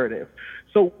own narrative.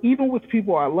 So even with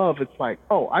people I love, it's like,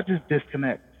 oh, I just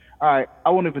disconnect. All right, I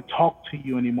won't even talk to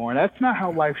you anymore. And that's not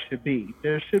how life should be.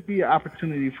 There should be an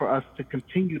opportunity for us to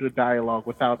continue to dialogue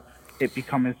without it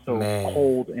becoming so Man,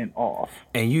 cold and off.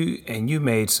 and you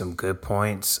made some good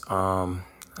points.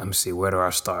 Let me see, where do I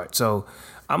start? So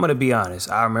I'm gonna be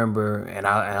honest. I remember, and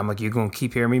I'm like, you're gonna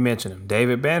keep hearing me mention him.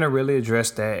 David Banner really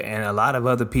addressed that, and a lot of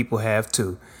other people have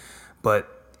too. But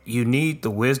you need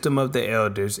the wisdom of the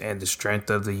elders and the strength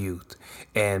of the youth.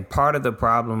 And part of the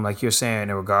problem, like you're saying,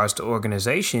 in regards to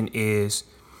organization, is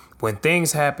when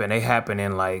things happen, they happen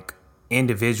in like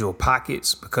individual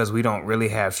pockets because we don't really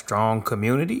have strong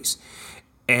communities.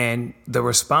 And the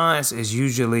response is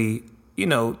usually,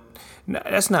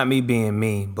 that's not me being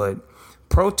mean, but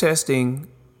protesting,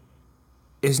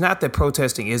 it's not that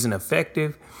protesting isn't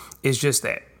effective. It's just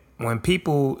that when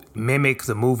people mimic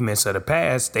the movements of the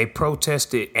past, they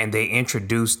protest it and they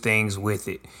introduce things with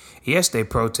it. Yes, they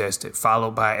protested,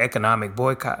 followed by economic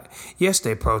boycott. Yes,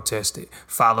 they protested,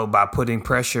 followed by putting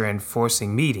pressure and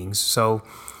forcing meetings. So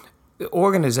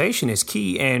organization is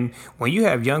key. And when you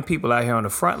have young people out here on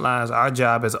the front lines, our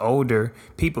job as older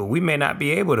people, we may not be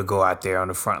able to go out there on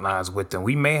the front lines with them.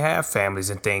 We may have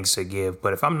families and things to give.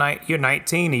 But if you're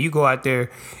 19 and you go out there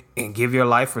and give your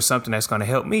life for something that's going to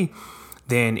help me,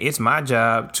 then it's my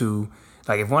job to,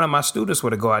 like, if one of my students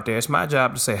were to go out there, it's my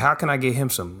job to say, how can I get him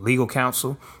some legal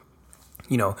counsel?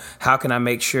 How can I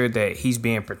make sure that he's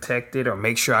being protected, or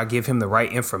make sure I give him the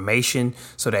right information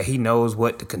so that he knows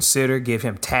what to consider, give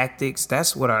him tactics.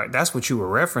 That's what you were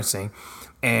referencing.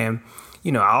 And,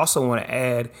 I also want to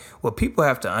add what people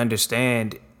have to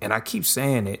understand, and I keep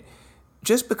saying it,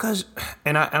 just because,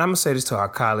 and I'm going to say this to our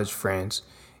college friends,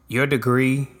 your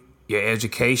degree, your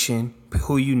education,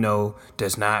 who you know,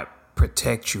 does not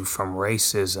protect you from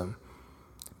racism,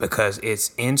 because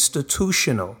it's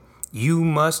institutional.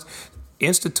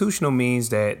 Institutional means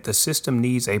that the system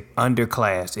needs a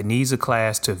underclass. It needs a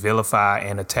class to vilify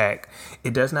and attack.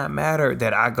 It does not matter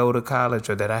that I go to college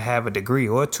or that I have a degree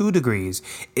or 2 degrees.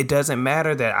 It doesn't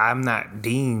matter that I'm not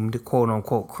deemed quote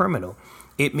unquote criminal.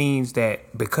 It means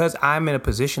that because I'm in a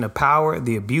position of power,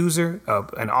 the abuser,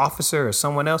 an officer or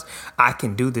someone else, I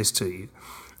can do this to you.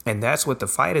 And that's what the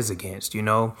fight is against. With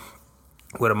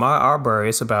Ahmaud Arbery,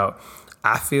 it's about,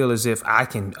 I feel as if I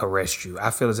can arrest you. I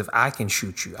feel as if I can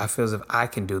shoot you. I feel as if I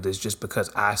can do this just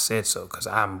because I said so, because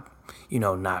I'm,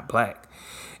 not black.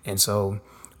 And so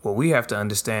what we have to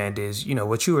understand is,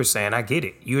 what you were saying, I get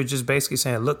it. You were just basically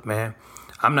saying, look, man,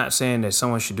 I'm not saying that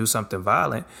someone should do something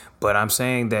violent, but I'm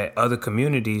saying that other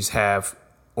communities have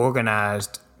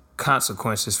organized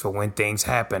consequences for when things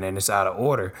happen and it's out of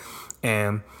order.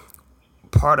 And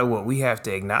part of what we have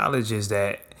to acknowledge is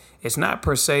that it's not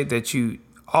per se that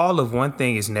all of one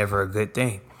thing is never a good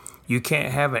thing. You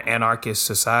can't have an anarchist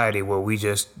society where we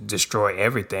just destroy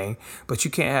everything, but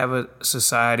you can't have a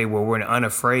society where we're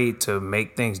unafraid to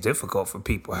make things difficult for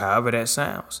people, however that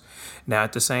sounds. Now,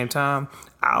 at the same time,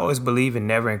 I always believe in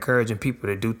never encouraging people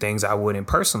to do things I wouldn't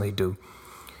personally do.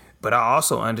 But I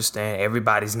also understand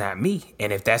everybody's not me.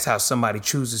 And if that's how somebody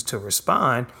chooses to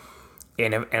respond,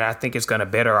 and I think it's going to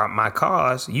better out my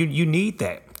cause, you need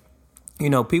that.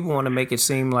 People want to make it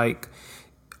seem like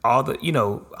I'm going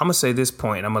to say this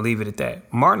point, and I'm going to leave it at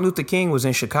that. Martin Luther King was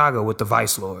in Chicago with the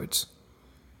Vice Lords.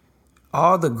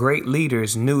 All the great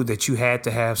leaders knew that you had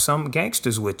to have some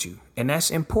gangsters with you, and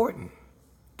that's important.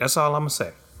 That's all I'm going to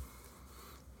say.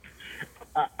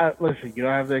 Listen, you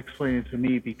don't have to explain it to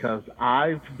me because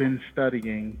I've been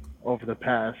studying over the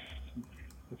past.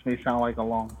 This may sound like a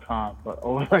long time, but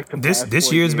over like the This past this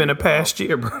 4 year's been years, a past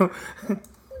year, bro.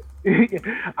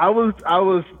 I was.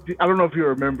 I don't know if you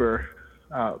remember.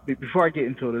 Before I get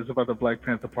into it, it's about the Black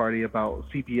Panther Party, about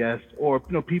CBS or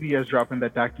PBS dropping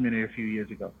that documentary a few years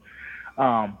ago.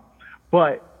 Um,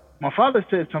 but my father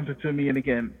said something to me, and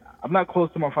again, I'm not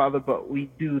close to my father, but we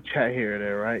do chat here or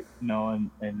there, right?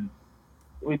 And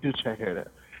we do chat here or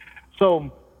there. So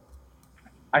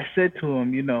I said to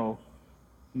him,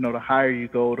 the higher you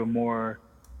go, the more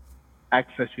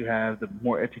access you have, the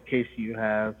more education you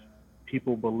have.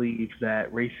 People believe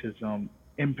that racism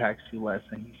impacts you less.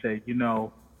 And he said,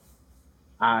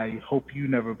 I hope you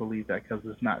never believe that because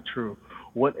it's not true.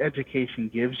 What education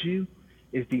gives you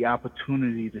is the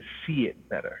opportunity to see it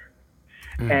better.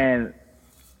 And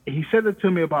he said it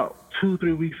to me about 2,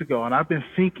 3 weeks ago, and I've been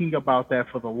thinking about that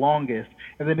for the longest.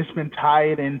 And then it's been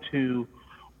tied into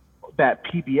that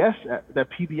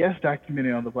PBS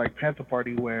documentary on the Black Panther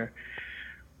Party where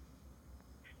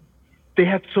they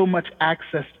had so much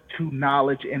access to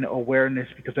knowledge and awareness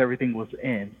because everything was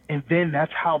in. And then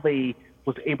that's how they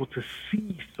was able to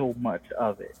see so much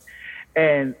of it.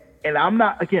 And I'm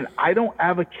not, again, I don't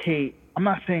advocate, I'm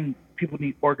not saying people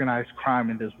need organized crime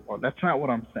in this world. That's not what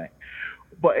I'm saying.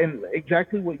 But and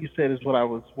exactly what you said is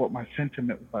what my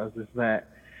sentiment was, is that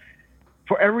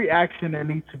for every action, there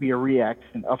needs to be a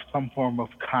reaction of some form of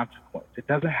consequence. It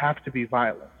doesn't have to be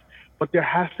violence, but it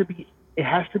has to be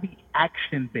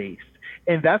action based.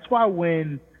 And that's why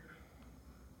when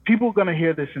people are going to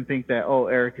hear this and think that, oh,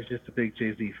 Eric is just a big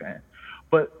Jay-Z fan.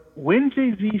 But when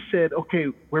Jay-Z said, okay,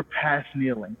 we're past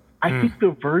kneeling, I think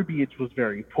the verbiage was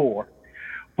very poor.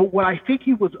 But what I think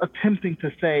he was attempting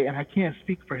to say, and I can't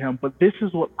speak for him, but this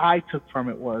is what I took from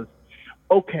it was,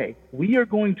 okay, we are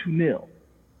going to kneel,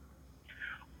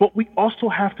 but we also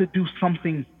have to do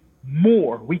something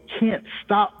more. We can't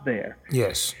stop there.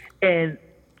 Yes. And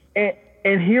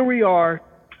and here we are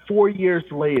 4 years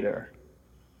later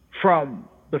from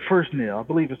the first kneel. I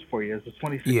believe it's 4 years. It's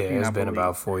 2016. Yeah, it's I been believe.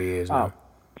 about 4 years now.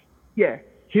 Yeah,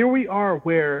 here we are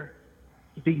where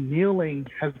the kneeling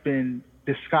has been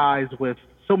disguised with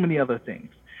so many other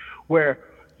things. Where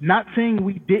not saying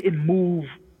we didn't move,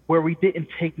 where we didn't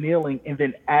take kneeling and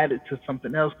then add it to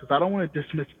something else, because I don't want to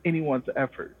dismiss anyone's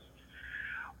efforts.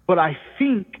 But I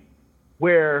think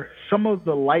where some of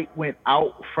the light went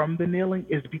out from the kneeling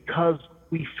is because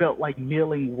we felt like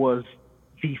kneeling was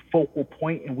the focal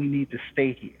point and we need to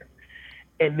stay here.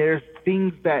 And there's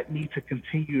things that need to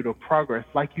continue to progress.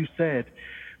 Like you said,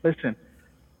 listen,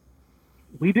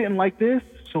 we didn't like this,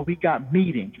 so we got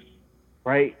meetings,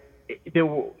 right? There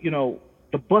were,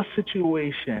 the bus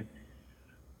situation.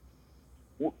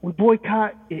 We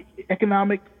boycott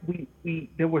economic.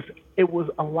 It was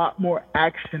a lot more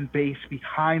action based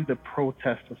behind the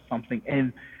protest of something,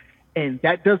 and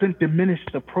that doesn't diminish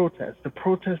the protest. The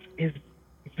protest is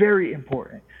very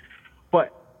important,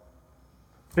 but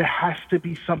there has to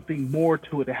be something more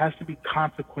to it. There has to be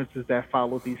consequences that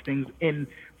follow these things. And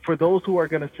for those who are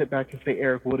going to sit back and say,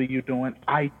 Eric, what are you doing?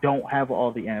 I don't have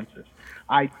all the answers.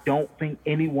 I don't think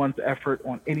anyone's effort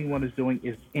on anyone is doing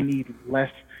is any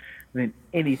less than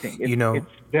anything. It's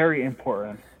very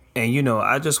important. And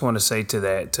I just want to say to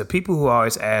that, to people who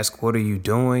always ask, what are you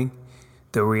doing?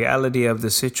 The reality of the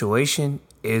situation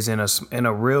is, in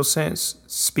a real sense,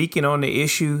 speaking on the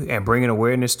issue and bringing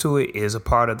awareness to it is a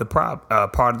part of the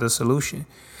part of the solution.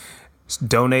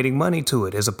 Donating money to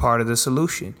it is a part of the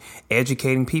solution.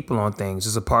 Educating people on things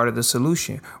is a part of the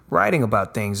solution. Writing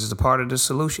about things is a part of the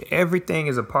solution. Everything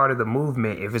is a part of the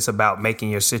movement if it's about making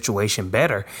your situation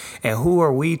better. And who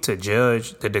are we to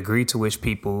judge the degree to which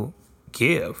people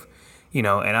give?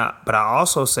 But I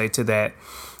also say to that,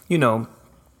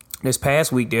 this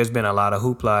past week there's been a lot of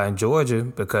hoopla in Georgia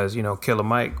because, Killer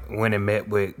Mike went and met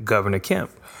with Governor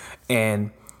Kemp.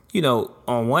 And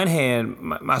on one hand,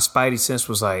 my spidey sense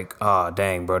was like, "Oh,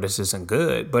 dang, bro, this isn't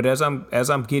good." But as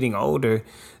I'm getting older,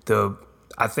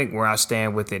 I think where I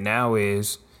stand with it now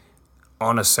is,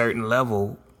 on a certain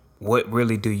level, what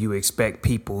really do you expect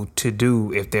people to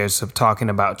do if there's some talking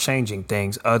about changing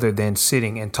things other than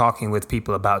sitting and talking with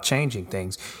people about changing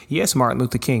things? Yes, Martin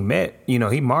Luther King met, he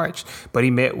marched, but he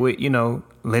met with,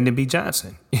 Lyndon B.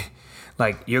 Johnson.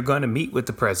 Like, you're going to meet with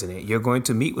the president. You're going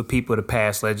to meet with people to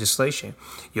pass legislation.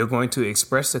 You're going to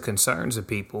express the concerns of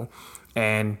people.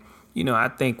 And, I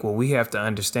think what we have to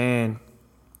understand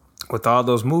with all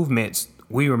those movements,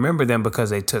 we remember them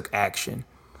because they took action.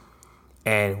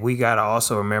 And we got to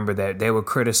also remember that they were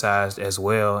criticized as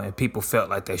well, and people felt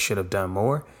like they should have done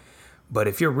more. But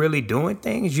if you're really doing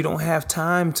things, you don't have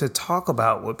time to talk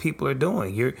about what people are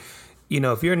doing.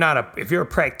 If you're a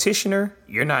practitioner,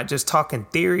 you're not just talking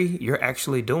theory, you're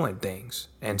actually doing things.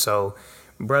 And so,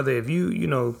 brother, if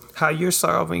how you're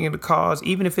solving the cause,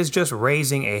 even if it's just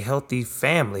raising a healthy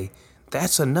family,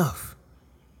 that's enough.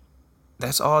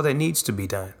 That's all that needs to be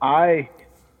done. I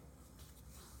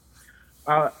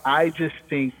just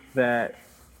think that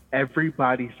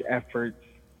everybody's efforts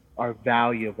are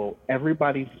valuable.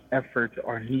 Everybody's efforts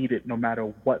are needed no matter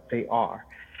what they are.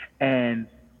 And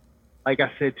like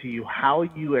I said to you, how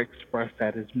you express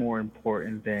that is more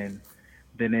important than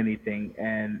anything.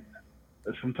 And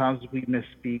sometimes we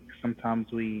misspeak.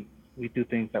 Sometimes we do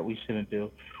things that we shouldn't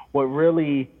do. What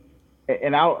really,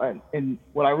 and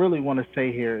what I really want to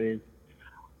say here is,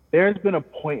 there's been a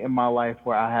point in my life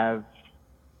where I have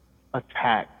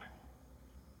attacked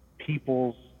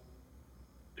people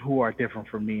who are different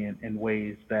from me in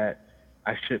ways that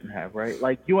I shouldn't have. Right?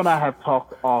 Like, you and I have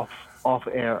talked off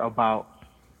air about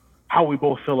how we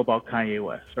both feel about Kanye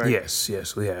West, right?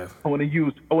 Yes, we have. I want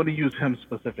to use him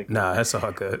specifically. Nah, that's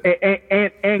all good.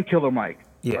 And Killer Mike.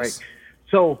 Yes. Right?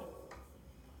 So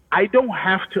I don't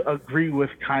have to agree with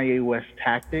Kanye West's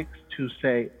tactics to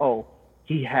say, oh,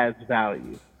 he has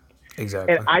value.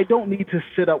 Exactly. And I don't need to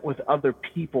sit up with other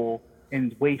people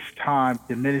and waste time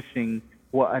diminishing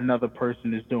what another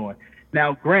person is doing.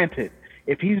 Now, granted,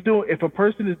 if a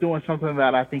person is doing something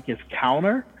that I think is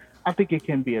counter, I think it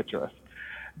can be addressed.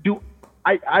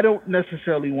 I don't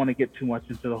necessarily want to get too much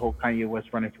into the whole Kanye West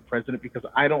running for president because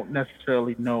I don't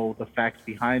necessarily know the facts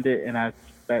behind it, and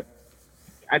that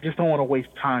I just don't want to waste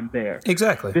time there.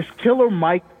 Exactly. This Killer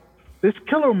Mike, this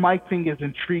Killer Mike thing is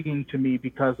intriguing to me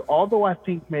because although I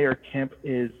think Mayor Kemp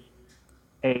is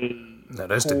a No,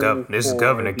 that's the tool This is for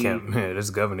Governor the. Kemp. Yeah, this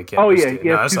is Governor Kemp. Oh yeah,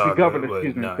 yeah. No, it's Excuse me, all good. Governor. But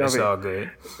Excuse me, no, it's Governor. all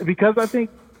good. Because I think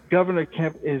Governor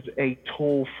Kemp is a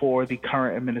tool for the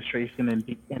current administration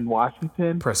in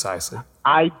Washington. Precisely.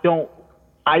 I don't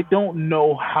I don't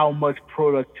know how much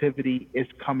productivity is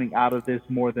coming out of this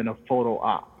more than a photo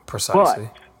op. Precisely.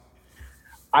 But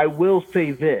I will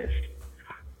say this.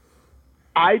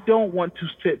 I don't want to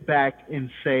sit back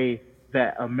and say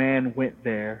that a man went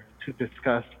there to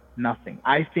discuss nothing.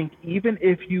 I think even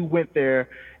if you went there,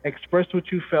 expressed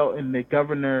what you felt, and the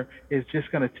governor is just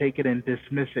going to take it and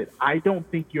dismiss it, I don't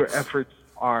think your efforts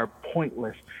are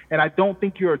pointless. And I don't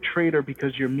think you're a traitor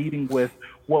because you're meeting with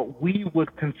what we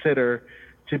would consider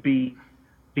to be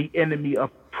the enemy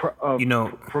of, You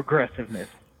know, progressiveness.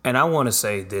 and I want to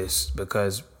say this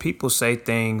because people say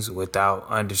things without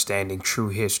understanding true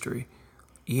history.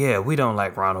 Yeah, we don't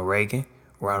like Ronald Reagan.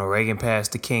 Ronald Reagan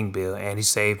passed the King Bill and he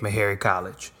saved Meharry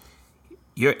College.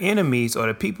 Your enemies or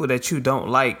the people that you don't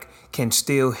like can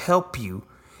still help you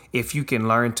if you can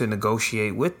learn to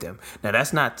negotiate with them. Now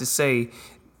that's not to say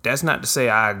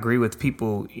I agree with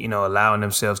people, allowing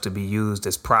themselves to be used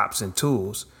as props and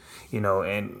tools,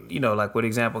 like with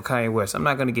example Kanye West. I'm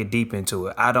not going to get deep into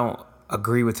it. I don't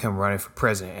agree with him running for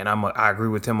president, and I agree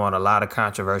with him on a lot of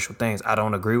controversial things. I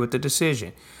don't agree with the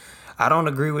decision. I don't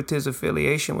agree with his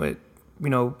affiliation with,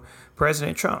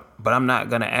 President Trump. But I'm not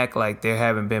going to act like there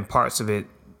haven't been parts of it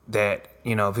that,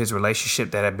 of his relationship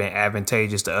that have been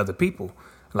advantageous to other people.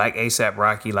 Like ASAP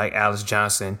Rocky, like Alice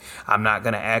Johnson. I'm not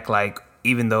going to act like,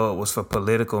 even though it was for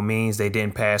political means, they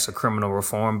didn't pass a criminal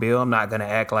reform bill. I'm not going to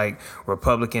act like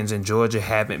Republicans in Georgia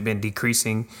haven't been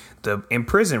decreasing the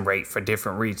imprison rate for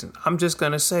different reasons. I'm just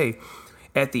going to say,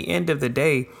 at the end of the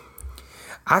day,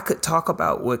 I could talk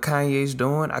about what Kanye's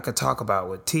doing. I could talk about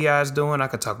what T.I.'s doing. I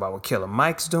could talk about what Killer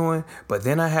Mike's doing. But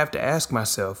then I have to ask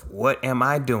myself, what am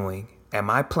I doing? Am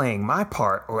I playing my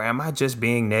part, or am I just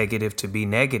being negative to be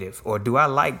negative? Or do I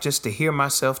like just to hear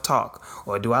myself talk?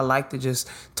 Or do I like to just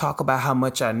talk about how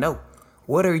much I know?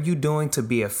 What are you doing to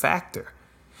be a factor?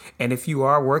 And if you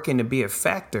are working to be a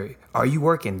factor, are you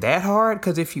working that hard?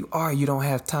 Because if you are, you don't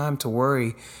have time to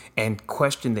worry and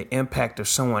question the impact of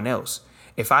someone else.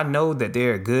 If I know that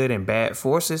there are good and bad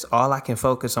forces, all I can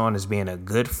focus on is being a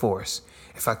good force.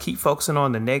 If I keep focusing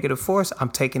on the negative force, I'm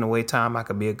taking away time I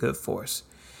could be a good force.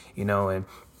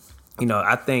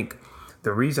 I think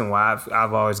the reason why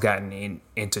I've always gotten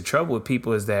into trouble with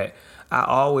people is that I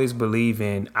always believe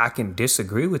in I can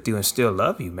disagree with you and still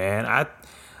love you, man.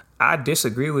 I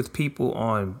disagree with people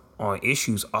on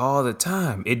issues all the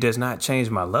time. It does not change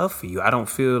my love for you. I don't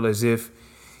feel as if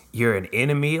you're an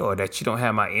enemy or that you don't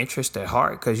have my interest at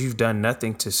heart because you've done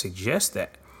nothing to suggest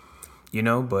that,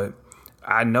 but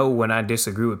I know when I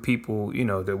disagree with people,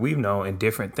 that we've known in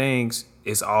different things,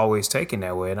 it's always taken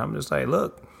that way. And I'm just like,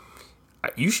 look,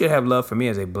 you should have love for me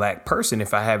as a black person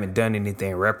if I haven't done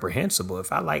anything reprehensible.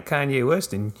 If I like Kanye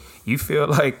West and you feel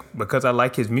like because I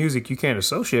like his music, you can't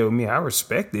associate with me, I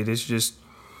respect it. It's just,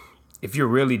 if you're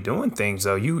really doing things,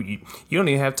 though, you don't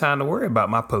even have time to worry about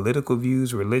my political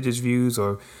views, religious views,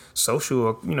 or social,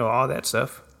 or, all that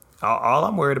stuff. All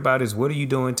I'm worried about is what are you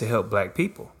doing to help black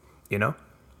people,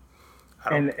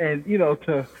 And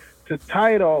to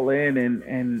tie it all in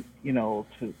and to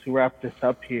wrap this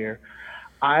up here,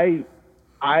 I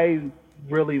I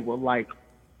really would like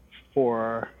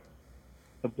for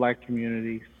the black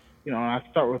communities, and I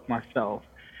start with myself,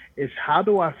 is how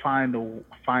do I find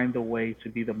a way to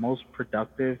be the most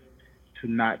productive to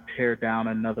not tear down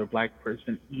another black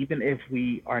person, even if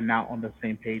we are not on the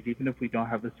same page, even if we don't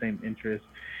have the same interests,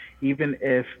 even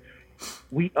if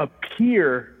we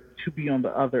appear to be on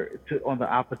the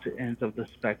opposite ends of the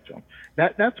spectrum.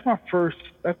 That's my first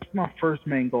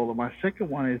main goal. And my second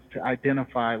one is to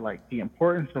identify like the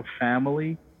importance of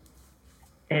family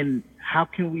and how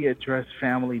can we address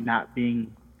family not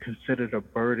being considered a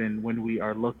burden when we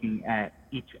are looking at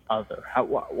each other?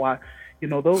 Why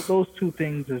those two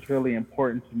things is really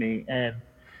important to me, and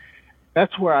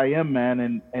that's where I am,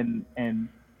 man. And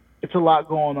it's a lot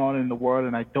going on in the world,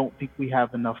 and I don't think we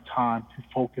have enough time to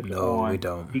focus No, we on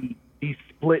don't. these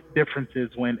split differences.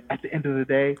 When at the end of the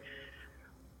day,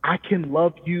 I can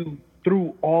love you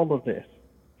through all of this.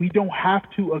 We don't have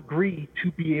to agree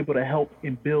to be able to help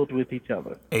and build with each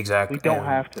other. We Exactly. don't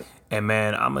have to. And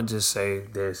man, I'm going to just say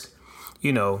this,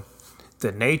 you know,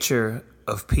 the nature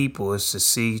of people is to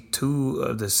see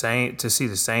the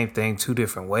same thing two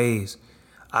different ways.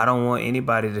 I don't want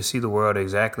anybody to see the world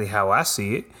exactly how I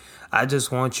see it. I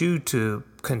just want you to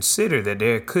consider that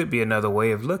there could be another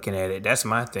way of looking at it. That's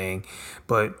my thing.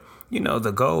 But,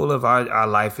 the goal of our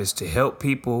life is to help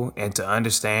people and to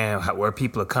understand where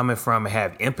people are coming from and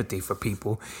have empathy for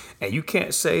people. And you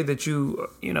can't say that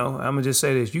I'm going to just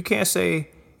say this. You can't say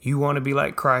you want to be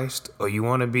like Christ or you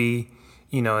want to be,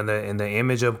 in the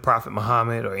image of Prophet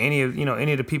Muhammad or any of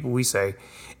the people we say,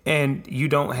 and you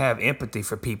don't have empathy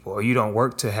for people or you don't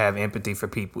work to have empathy for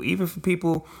people, even for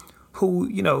people who,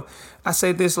 I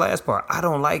say this last part. I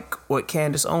don't like what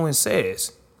Candace Owens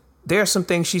says. There are some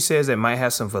things she says that might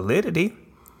have some validity.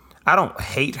 I don't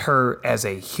hate her as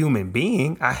a human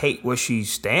being. I hate what she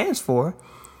stands for,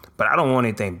 but I don't want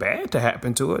anything bad to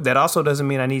happen to her. That also doesn't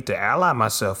mean I need to ally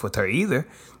myself with her either.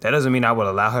 That doesn't mean I will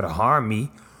allow her to harm me,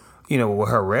 with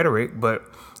her rhetoric, but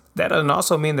that doesn't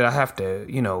also mean that I have to,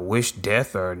 wish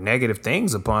death or negative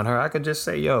things upon her. I could just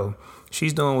say, yo,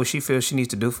 she's doing what she feels she needs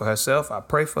to do for herself. I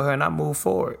pray for her and I move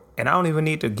forward. And I don't even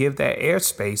need to give that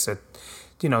airspace at,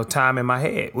 time in my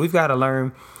head. We've got to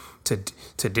learn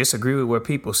to disagree with where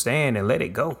people stand and let it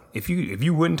go. If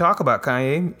you wouldn't talk about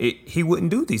Kanye, he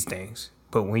wouldn't do these things.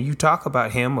 But when you talk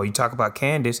about him or you talk about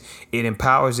Candace, it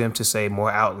empowers them to say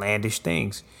more outlandish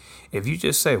things. If you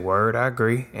just say word, I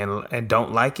agree, and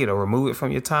don't like it or remove it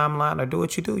from your timeline or do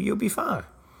what you do, you'll be fine.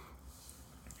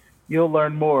 You'll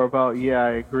learn more about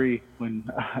I agree when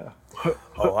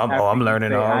I'm after you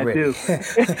learning say I already. do.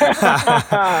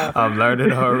 I'm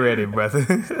learning already, brother.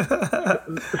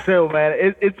 So,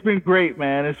 man, it's been great,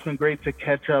 man. It's been great to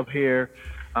catch up here.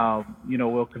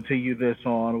 We'll continue this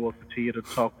on. We'll continue to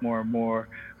talk more and more.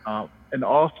 And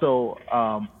also,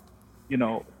 you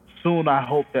know, soon I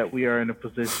hope that we are in a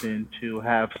position to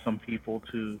have some people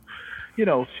to,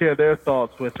 share their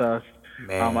thoughts with us.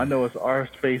 I Man, know it's our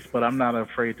space, but I'm not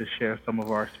afraid to share some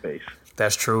of our space.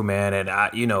 that's true, man. And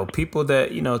people that,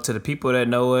 to the people that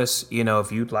know us,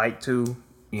 if you'd like to,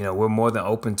 we're more than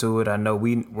open to it. I know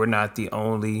we're not the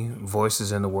only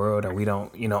voices in the world and we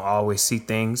don't, always see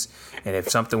things. And if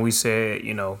something we said,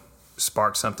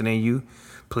 sparks something in you,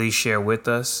 please share with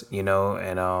us,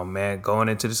 and man, going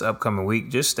into this upcoming week,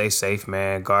 just stay safe,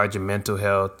 man. Guard your mental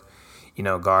health,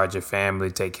 guard your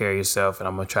family, take care of yourself. And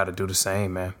I'm going to try to do the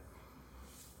same, man.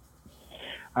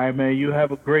 All right, man. You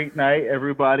have a great night.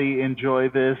 Everybody, enjoy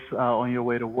this on your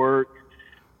way to work.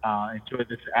 Enjoy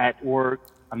this at work.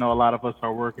 I know a lot of us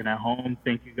are working at home.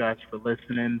 Thank you guys for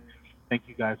listening. Thank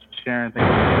you guys for sharing. Thank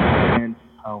you for comments.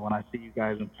 When I see you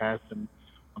guys in passing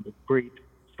on the great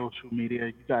social media,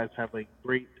 you guys have a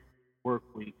great work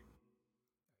week.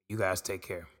 You guys take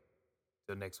care.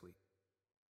 Till next week.